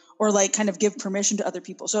people, or like kind of give permission to other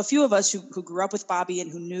people. So a few of us who grew up with Bobby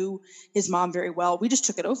and who knew his mom very well, we just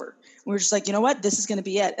took it over. We were just like, you know what, this is going to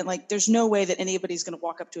be it. And like, there's no way that anybody's going to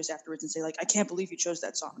walk up to us afterwards and say like, I can't believe you chose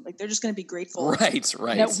that song. Like, they're just going to be grateful that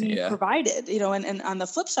we provided, and on the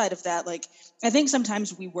flip side of that, like, I think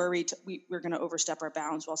sometimes we worry we're going to overstep our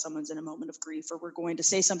bounds while someone's in a moment of grief, or we're going to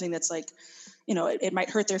say something that's like, it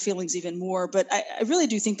might hurt their feelings even more. But I really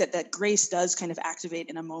do think that grace does kind of activate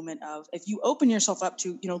in a moment of, if you open yourself up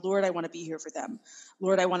to, Lord, I want to be here for them.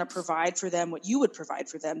 Lord, I want to provide for them what you would provide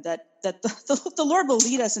for them, that the Lord will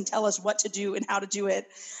lead us and tell us what to do and how to do it.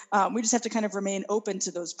 We just have to kind of remain open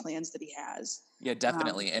to those plans that he has. Yeah,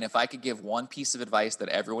 definitely. And if I could give one piece of advice that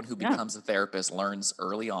everyone who becomes a therapist learns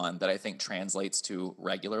early on, that I think translates to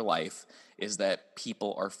regular life, is that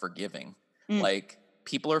people are forgiving. Like,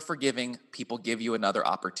 people are forgiving. People give you another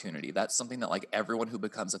opportunity. That's something that like everyone who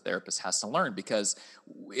becomes a therapist has to learn, because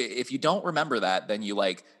if you don't remember that, then you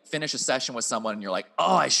like finish a session with someone and you're like,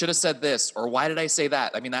 oh, I should have said this, or why did I say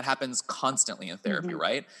that? I mean, that happens constantly in therapy,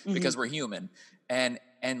 right? Because we're human, and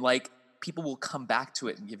like, people will come back to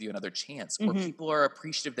it and give you another chance, or people are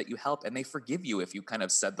appreciative that you help and they forgive you if you kind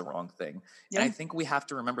of said the wrong thing. And I think we have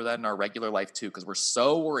to remember that in our regular life too, because we're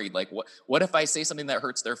so worried. Like, what if I say something that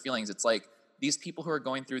hurts their feelings? It's like, these people who are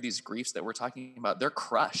going through these griefs that we're talking about, they're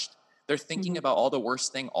crushed. They're thinking about all the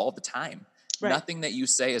worst thing all the time. Right. Nothing that you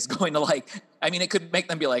say is going to like, I mean, it could make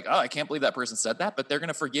them be like, oh, I can't believe that person said that, but they're going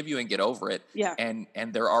to forgive you and get over it. Yeah. And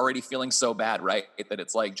they're already feeling so bad, right? That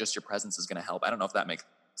it's like, just your presence is going to help. I don't know if that makes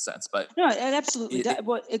sense, but no, it absolutely does.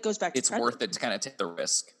 Well, it goes back to it's worth it to kind of take the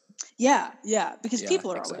risk. Yeah. Because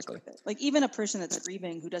people are always worth it. Like, even a person that's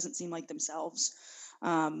grieving who doesn't seem like themselves,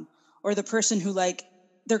 or the person who like,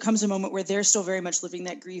 there comes a moment where they're still very much living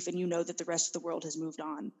that grief, and that the rest of the world has moved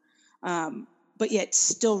on. But yet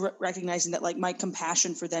still recognizing that like my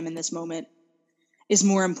compassion for them in this moment is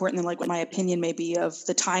more important than like what my opinion may be of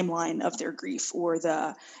the timeline of their grief, or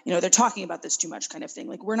they're talking about this too much kind of thing.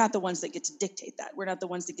 Like, we're not the ones that get to dictate that. We're not the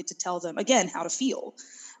ones that get to tell them again how to feel.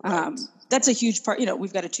 Right. That's a huge part.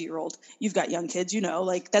 We've got a 2-year-old, you've got young kids,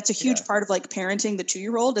 like that's a huge part of like parenting the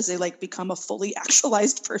 2-year-old as they like become a fully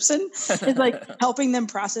actualized person, is like helping them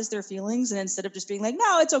process their feelings. And instead of just being like,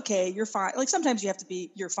 no, it's okay, you're fine. Like, sometimes you have to be,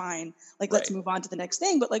 you're fine. Like, let's move on to the next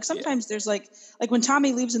thing. But like, sometimes there's like when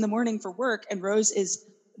Tommy leaves in the morning for work and Rose is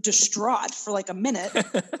distraught for like a minute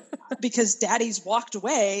because daddy's walked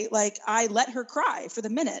away, like I let her cry for the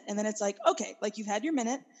minute. And then it's like, okay, like you've had your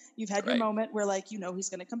minute, you've had your moment where like, he's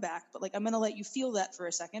going to come back, but like, I'm going to let you feel that for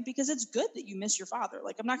a second, because it's good that you miss your father.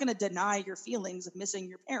 Like, I'm not going to deny your feelings of missing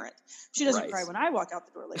your parent. She doesn't cry when I walk out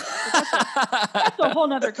the door like that. That's a whole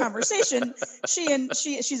nother conversation.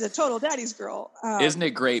 She's a total daddy's girl. Isn't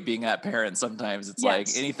it great being that parent? Sometimes it's like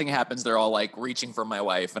anything happens, they're all like reaching for my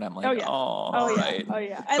wife, and I'm like, right.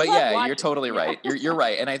 But yeah, you're totally right. You're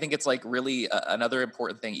right. And I think it's like really another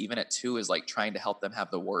important thing, even at 2, is like trying to help them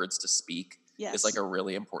have the words to speak. Is like a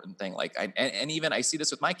really important thing. Like, and even I see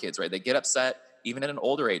this with my kids, right? They get upset even at an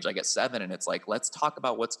older age, like at 7, and it's like, let's talk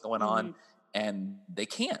about what's going on. And they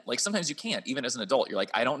can't. Like, sometimes you can't, even as an adult. You're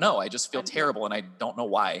like, I don't know. I just feel terrible and I don't know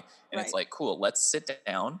why. And it's like, cool, let's sit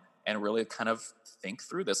down and really kind of think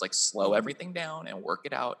through this, like slow everything down and work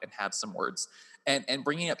it out and have some words. And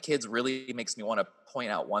bringing up kids really makes me want to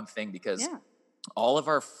point out one thing, because all of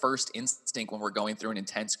our first instinct when we're going through an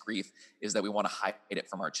intense grief is that we want to hide it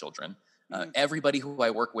from our children. Everybody who I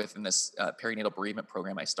work with in this perinatal bereavement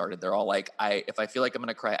program I started, they're all like, if I feel like I'm going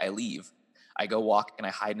to cry, I leave. I go walk and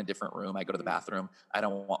I hide in a different room. I go to the bathroom. I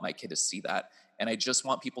don't want my kid to see that. And I just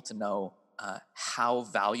want people to know how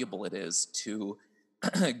valuable it is to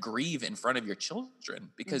grieve in front of your children,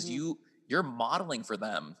 because you're modeling for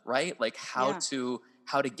them, right? Like how to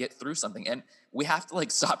get through something. And we have to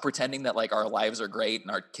like stop pretending that like our lives are great and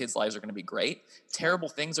our kids' lives are going to be great. Terrible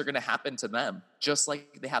things are going to happen to them, just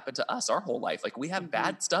like they happen to us our whole life. Like we have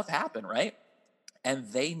bad stuff happen, right? And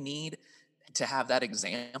they need to have that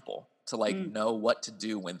example to like know what to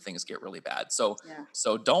do when things get really bad. So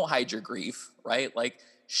don't hide your grief, right? Like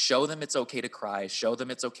show them it's okay to cry, show them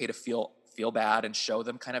it's okay to feel bad, and show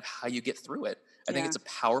them kind of how you get through it. I think it's a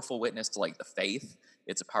powerful witness to like the faith.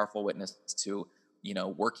 It's a powerful witness to, you know,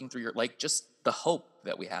 working through your, like just the hope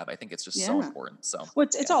that we have. I think it's just so important. So well,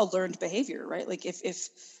 it's all learned behavior, right? Like if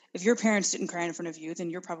your parents didn't cry in front of you, then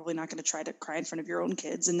you're probably not going to try to cry in front of your own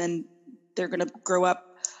kids. And then they're going to grow up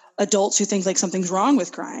adults who think like something's wrong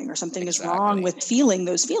with crying or something is wrong with feeling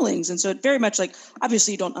those feelings. And so it very much like,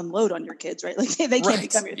 obviously you don't unload on your kids, right? Like they can't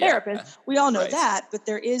become your therapist. We all know that, but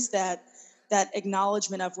there is that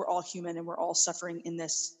acknowledgement of we're all human and we're all suffering in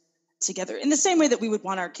this together, in the same way that we would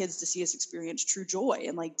want our kids to see us experience true joy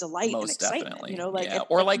and like delight and excitement, definitely. You know, like,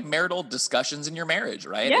 or like marital discussions in your marriage,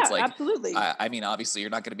 right? Yeah, it's like, absolutely. I mean, obviously you're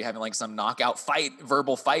not going to be having like some knockout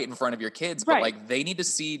verbal fight in front of your kids, but like they need to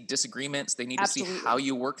see disagreements. They need to see how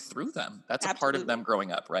you work through them. That's a part of them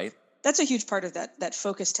growing up, right? That's a huge part of that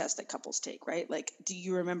focus test that couples take, right? Like, do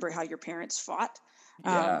you remember how your parents fought?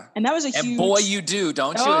 And that was a huge. And boy, you do,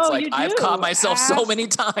 don't you? It's like I've caught myself so many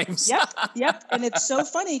times. Yep. And it's so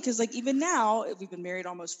funny because, like, even now we've been married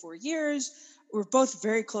almost 4 years. We're both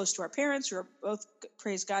very close to our parents. We're both,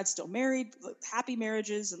 praise God, still married, happy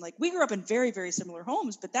marriages, and like we grew up in very, very similar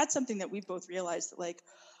homes. But that's something that we both realized that, like,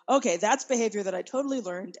 okay, that's behavior that I totally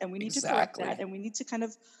learned, and we need to correct that, and we need to kind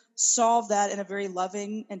of solve that in a very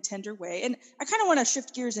loving and tender way. And I kind of want to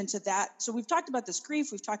shift gears into that. So we've talked about this grief.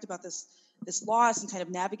 We've talked about this loss and kind of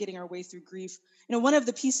navigating our way through grief. You know, one of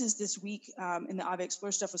the pieces this week in the Ave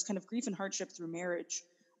Explore stuff was kind of grief and hardship through marriage.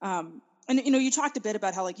 And, you know, you talked a bit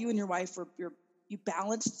about how like you and your wife you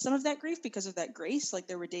balanced some of that grief because of that grace. Like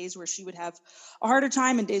there were days where she would have a harder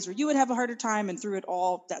time and days where you would have a harder time, and through it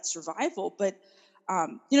all, that survival. But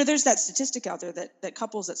you know, there's that statistic out there that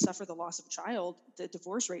couples that suffer the loss of a child, the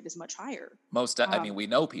divorce rate is much higher. I mean, we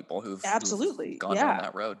know people who've gone down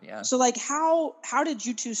that road. Yeah. So like, how did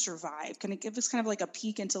you two survive? Can it give us kind of like a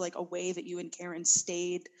peek into like a way that you and Karen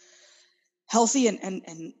stayed healthy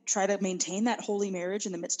and try to maintain that holy marriage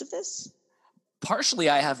in the midst of this? Partially,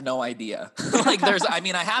 I have no idea. Like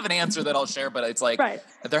I have an answer that I'll share, but it's like,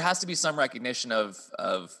 there has to be some recognition of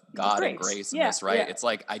God and grace in this, right? It's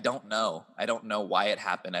like, I don't know why it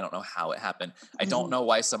happened. I don't know how it happened. I don't know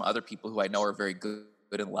why some other people who I know are very good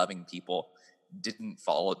and loving people didn't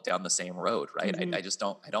follow down the same road, right? I just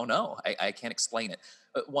don't know. I can't explain it.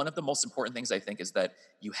 But one of the most important things I think is that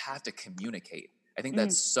you have to communicate. I think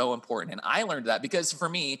that's so important. And I learned that because for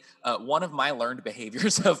me, one of my learned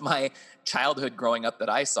behaviors of my childhood growing up that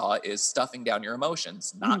I saw is stuffing down your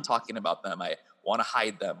emotions, not talking about them. I want to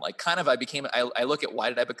hide them. Like kind of, I look at why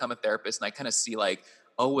did I become a therapist, and I kind of see like,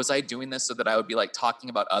 oh, was I doing this so that I would be like talking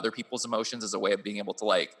about other people's emotions as a way of being able to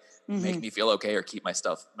like make me feel okay or keep my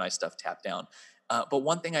stuff tapped down. But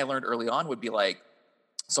one thing I learned early on would be like,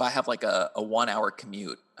 so I have like a 1 hour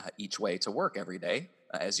commute each way to work every day.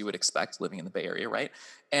 As you would expect living in the Bay Area, right?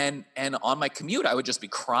 And on my commute, I would just be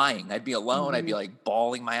crying. I'd be alone. I'd be like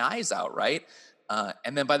bawling my eyes out, right?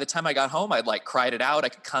 And then by the time I got home, I'd like cried it out. I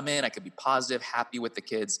could come in, I could be positive, happy with the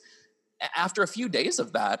kids. After a few days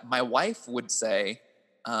of that, my wife would say,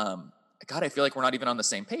 God, I feel like we're not even on the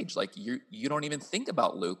same page. Like you don't even think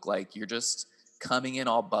about Luke. Like you're just coming in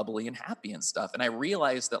all bubbly and happy and stuff. And I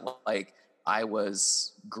realized that like I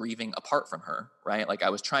was grieving apart from her, right? Like I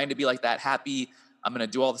was trying to be like that happy, I'm going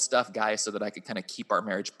to do all the stuff, guys, so that I could kind of keep our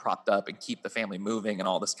marriage propped up and keep the family moving and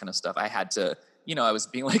all this kind of stuff. I had to, you know, I was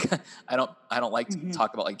being like, I don't like to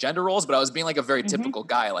talk about like gender roles, but I was being like a very typical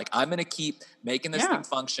guy. Like I'm going to keep making this thing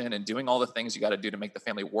function and doing all the things you got to do to make the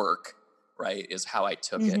family work. Right. Is how I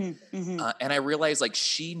took it. And I realized like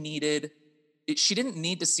she didn't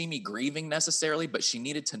need to see me grieving necessarily, but she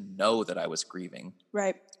needed to know that I was grieving.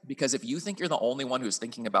 Right. Because if you think you're the only one who's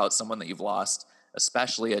thinking about someone that you've lost,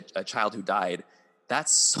 especially a child who died,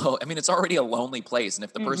 it's already a lonely place. And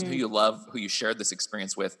if the person who you love, who you shared this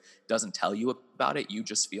experience with, doesn't tell you about it, you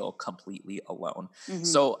just feel completely alone.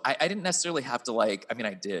 So I didn't necessarily have to I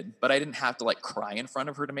did, but I didn't have to like cry in front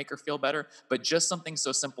of her to make her feel better. But just something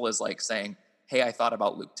so simple as like saying, hey, I thought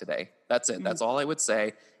about Luke today. That's it. That's all I would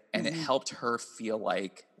say. And it helped her feel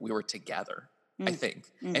like we were together, I think.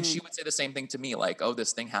 And she would say the same thing to me, like, oh,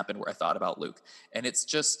 this thing happened where I thought about Luke. And it's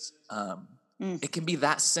just, it can be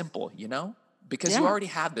that simple, you know? because you already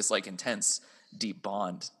have this like intense, deep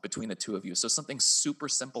bond between the two of you. So something super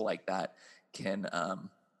simple like that can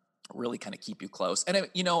really kind of keep you close. And,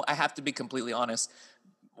 you know, I have to be completely honest.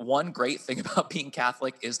 One great thing about being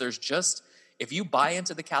Catholic is there's just, if you buy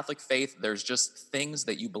into the Catholic faith, there's just things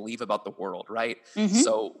that you believe about the world, right?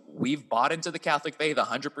 So we've bought into the Catholic faith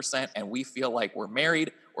 100%, and we feel like we're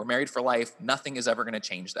married for life. Nothing is ever going to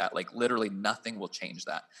change that. Like literally nothing will change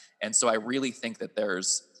that. And so I really think that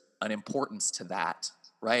there's an importance to that,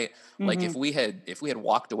 right? Like if we had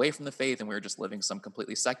walked away from the faith and we were just living some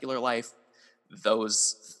completely secular life,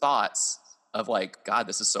 those thoughts of like, God,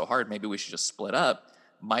 this is so hard, maybe we should just split up,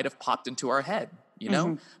 might have popped into our head, you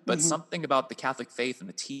know? But something about the Catholic faith and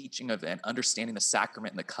the teaching of and understanding the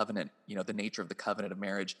sacrament and the covenant, you know, the nature of the covenant of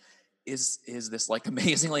marriage is this like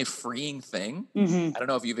amazingly freeing thing. I don't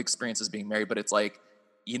know if you've experienced this being married, but it's like,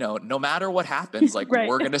 you know, no matter what happens, like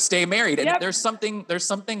we're going to stay married. And there's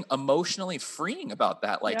something emotionally freeing about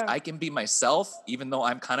that. Like I can be myself, even though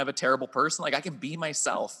I'm kind of a terrible person, like I can be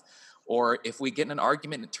myself. Or if we get in an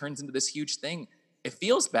argument and it turns into this huge thing, it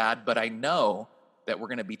feels bad, but I know that we're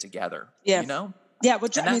going to be together, you know? Yeah.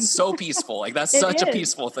 And that's so peaceful. Like that's such a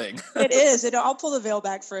peaceful thing. It is. I'll pull the veil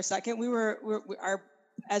back for a second. We are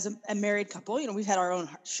as a married couple, you know, we've had our own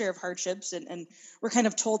share of hardships and we're kind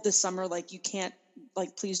of told this summer, like, you can't,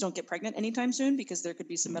 like, please don't get pregnant anytime soon because there could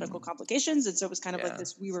be some medical complications. And so it was kind of like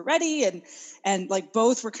this, we were ready and like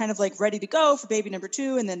both were kind of like ready to go for baby number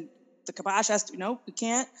 2. And then the kibosh asked, no, we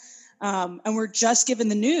can't. And we're just given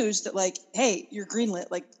the news that like, hey, you're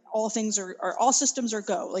greenlit, like all things are all systems are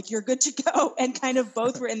go, like you're good to go. And kind of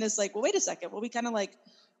both were in this like, well, wait a second. Well, we kind of like,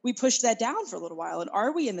 we pushed that down for a little while. And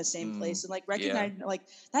are we in the same place? And like recognize like,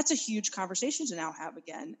 that's a huge conversation to now have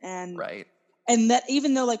again. And and that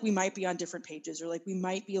even though like we might be on different pages or like we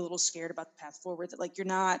might be a little scared about the path forward, that like, you're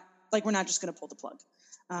not, like, we're not just going to pull the plug.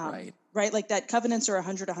 Right. Like that covenants are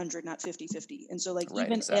 100, not 50-50. And so like,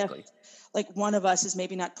 even if like one of us is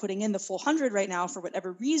maybe not putting in the full 100 right now for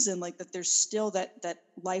whatever reason, like that there's still that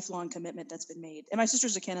lifelong commitment that's been made. And my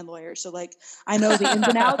sister's a canon lawyer. So like, I know the ins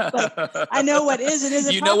and outs, like I know what is and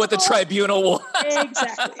isn't. You know what the tribunal will.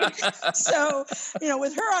 Exactly. So, you know,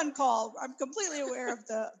 with her on call, I'm completely aware of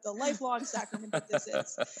the lifelong sacrament that this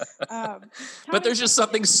is. But there's just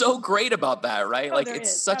something so great about that, right? Like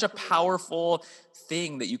it's such a powerful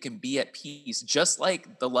thing that you can be at peace, just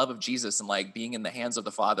like the love of Jesus and like being in the hands of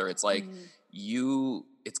the Father. It's like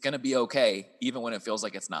it's going to be okay, even when it feels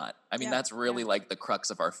like it's not. I mean, that's really like the crux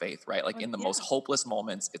of our faith, right? Like in the most hopeless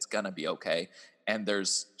moments, it's going to be okay. And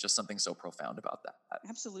there's just something so profound about that.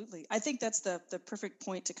 Absolutely. I think that's the perfect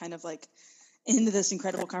point to kind of like into this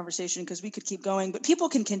incredible conversation, because we could keep going, but people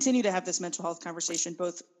can continue to have this mental health conversation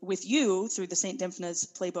both with you through the St. Dymphna's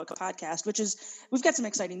Playbook podcast, which is, we've got some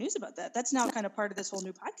exciting news about that. That's now kind of part of this whole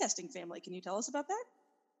new podcasting family. Can you tell us about that?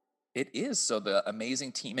 It is. So the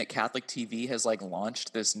amazing team at Catholic TV has like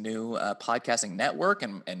launched this new podcasting network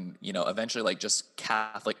and you know, eventually like just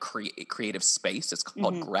Catholic creative space. It's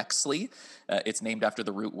called Grexly. It's named after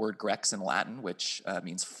the root word Grex in Latin, which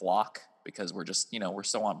means flock, because we're just, you know, we're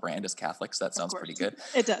so on brand as Catholics. That sounds pretty good.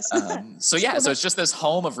 It does. So it's just this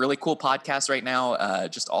home of really cool podcasts right now,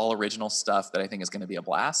 just all original stuff that I think is going to be a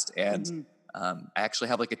blast. And I actually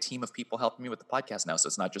have like a team of people helping me with the podcast now. So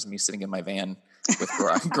it's not just me sitting in my van with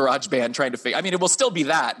GarageBand trying to figure, I mean, it will still be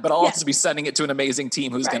that, but I'll also be sending it to an amazing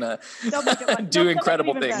team who's going to do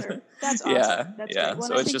incredible things. That's awesome. That's great. Well,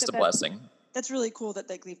 so it's just a blessing. That's really cool that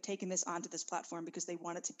they've taken this onto this platform because they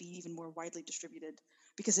want it to be even more widely distributed,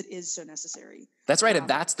 because it is so necessary. That's right. And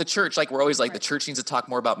that's the church. Like we're always like, the church needs to talk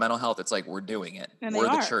more about mental health. It's like, we're doing it. And we're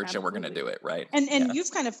the church and we're going to do it. Right. And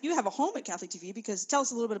you have a home at Catholic TV, because tell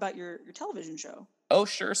us a little bit about your television show. Oh,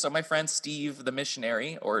 sure. So my friend Steve the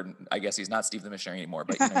missionary, or I guess he's not Steve the missionary anymore,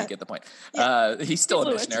 but you know, you get the point. He's still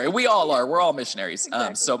a missionary. We all are. We're all missionaries.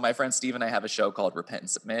 Exactly. So my friend Steve and I have a show called Repent and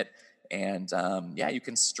Submit. And you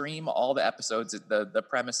can stream all the episodes. The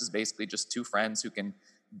premise is basically just two friends who can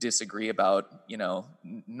disagree about, you know,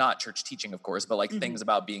 not church teaching, of course, but like things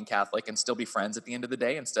about being Catholic, and still be friends at the end of the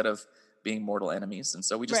day instead of being mortal enemies. And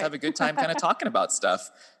so we just have a good time kind of talking about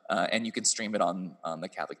stuff. And you can stream it on the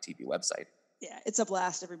Catholic TV website. Yeah, it's a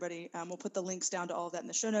blast, everybody. We'll put the links down to all of that in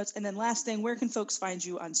the show notes. And then last thing, where can folks find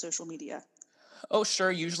you on social media? Oh, sure.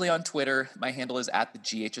 Usually on Twitter. My handle is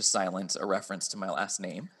 @the_GH_is_silent, a reference to my last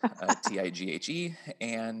name, Tighe.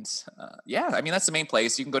 And I mean, that's the main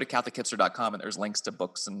place. You can go to CatholicHipster.com and there's links to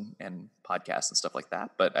books and podcasts and stuff like that.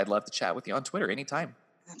 But I'd love to chat with you on Twitter anytime.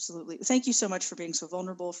 Absolutely. Thank you so much for being so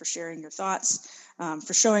vulnerable, for sharing your thoughts,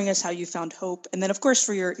 for showing us how you found hope, and then, of course,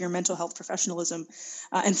 for your mental health professionalism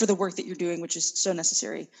and for the work that you're doing, which is so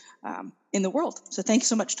necessary in the world. So thank you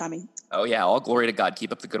so much, Tommy. Oh, yeah. All glory to God.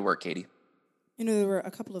 Keep up the good work, Katie. There were a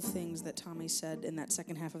couple of things that Tommy said in that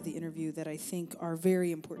second half of the interview that I think are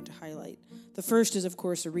very important to highlight. The first is, of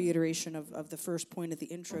course, a reiteration of the first point of the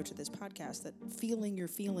intro to this podcast, that feeling your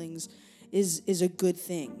feelings is a good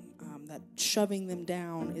thing, that shoving them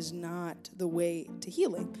down is not the way to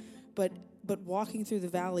healing, but walking through the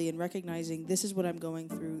valley and recognizing this is what I'm going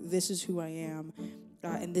through, this is who I am,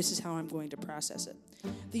 and this is how I'm going to process it.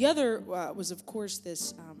 The other was, of course,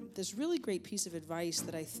 this really great piece of advice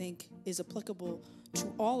that I think is applicable to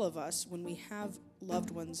all of us when we have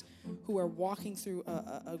loved ones who are walking through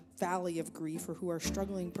a valley of grief or who are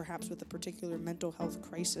struggling perhaps with a particular mental health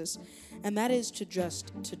crisis, and that is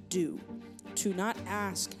to not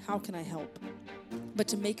ask, how can I help? But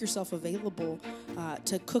to make yourself available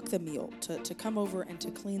to cook the meal, to come over and to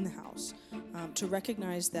clean the house, to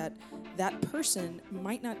recognize that that person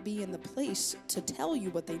might not be in the place to tell you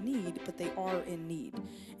what they need, but they are in need.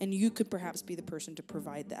 And you could perhaps be the person to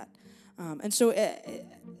provide that. And so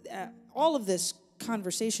all of this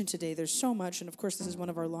conversation today, there's so much, and of course this is one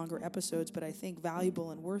of our longer episodes, but I think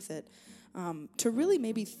valuable and worth it, to really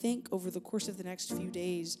maybe think over the course of the next few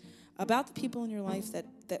days about the people in your life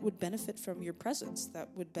that would benefit from your presence, that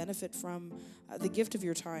would benefit from the gift of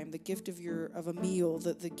your time, the gift of a meal,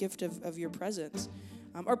 the gift of your presence.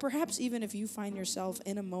 Or perhaps even if you find yourself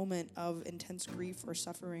in a moment of intense grief or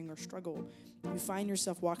suffering or struggle, you find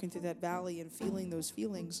yourself walking through that valley and feeling those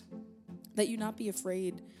feelings, that you not be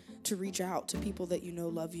afraid to reach out to people that you know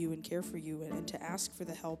love you and care for you, and to ask for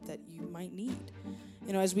the help that you might need.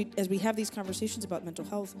 As we have these conversations about mental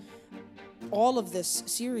health, all of this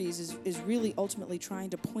series is really ultimately trying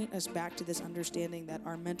to point us back to this understanding that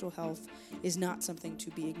our mental health is not something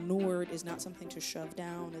to be ignored, is not something to shove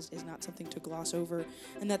down, is not something to gloss over,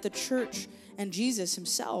 and that the church and Jesus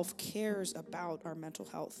himself cares about our mental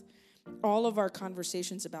health. All of our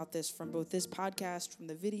conversations about this, from both this podcast, from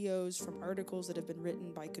the videos, from articles that have been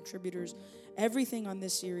written by contributors, everything on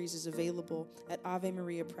this series is available at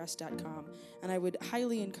avemariapress.com. And I would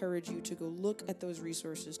highly encourage you to go look at those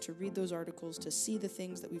resources, to read those articles, to see the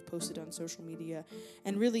things that we've posted on social media,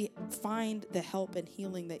 and really find the help and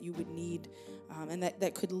healing that you would need, and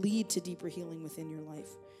that could lead to deeper healing within your life.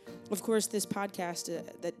 Of course, this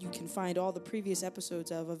podcast that you can find all the previous episodes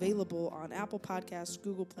of available on Apple Podcasts,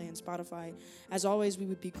 Google Play, and Spotify. As always, we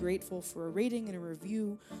would be grateful for a rating and a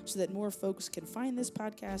review so that more folks can find this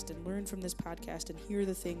podcast and learn from this podcast and hear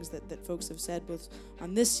the things that folks have said, both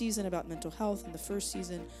on this season about mental health and the first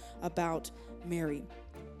season about Mary.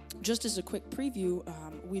 Just as a quick preview,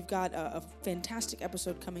 we've got a fantastic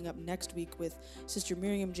episode coming up next week with Sister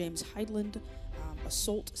Miriam James Heidland, a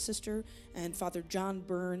SOLT sister, and Father John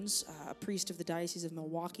Burns, a priest of the Diocese of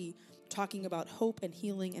Milwaukee, talking about hope and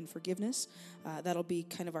healing and forgiveness. That'll be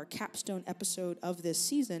kind of our capstone episode of this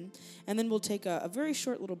season. And then we'll take a very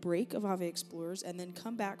short little break of Ave Explorers and then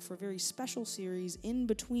come back for a very special series in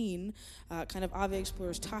between kind of Ave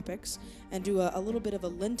Explorers topics, and do a little bit of a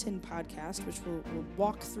Lenten podcast, which will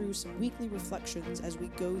walk through some weekly reflections as we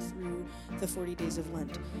go through the 40 days of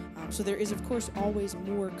Lent. So there is, of course, always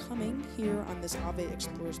more coming here on this Ave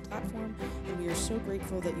Explorers platform, and we are so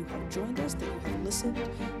grateful that you have joined us, that you have listened,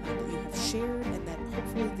 that you have shared, and that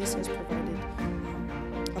hopefully this has provided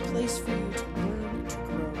a place for you to learn and to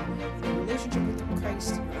grow in your relationship with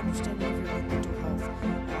Christ, and your understanding of your own mental health,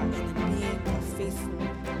 and in being a faithful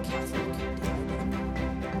Catholic daily.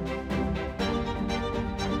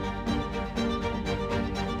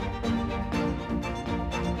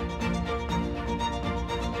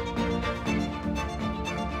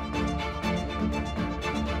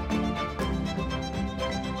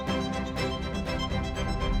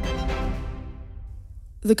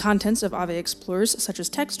 The contents of Ave Explorers, such as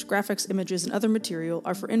text, graphics, images, and other material,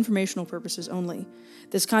 are for informational purposes only.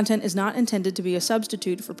 This content is not intended to be a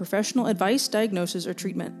substitute for professional advice, diagnosis, or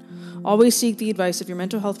treatment. Always seek the advice of your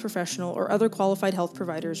mental health professional or other qualified health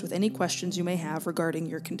providers with any questions you may have regarding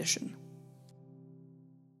your condition.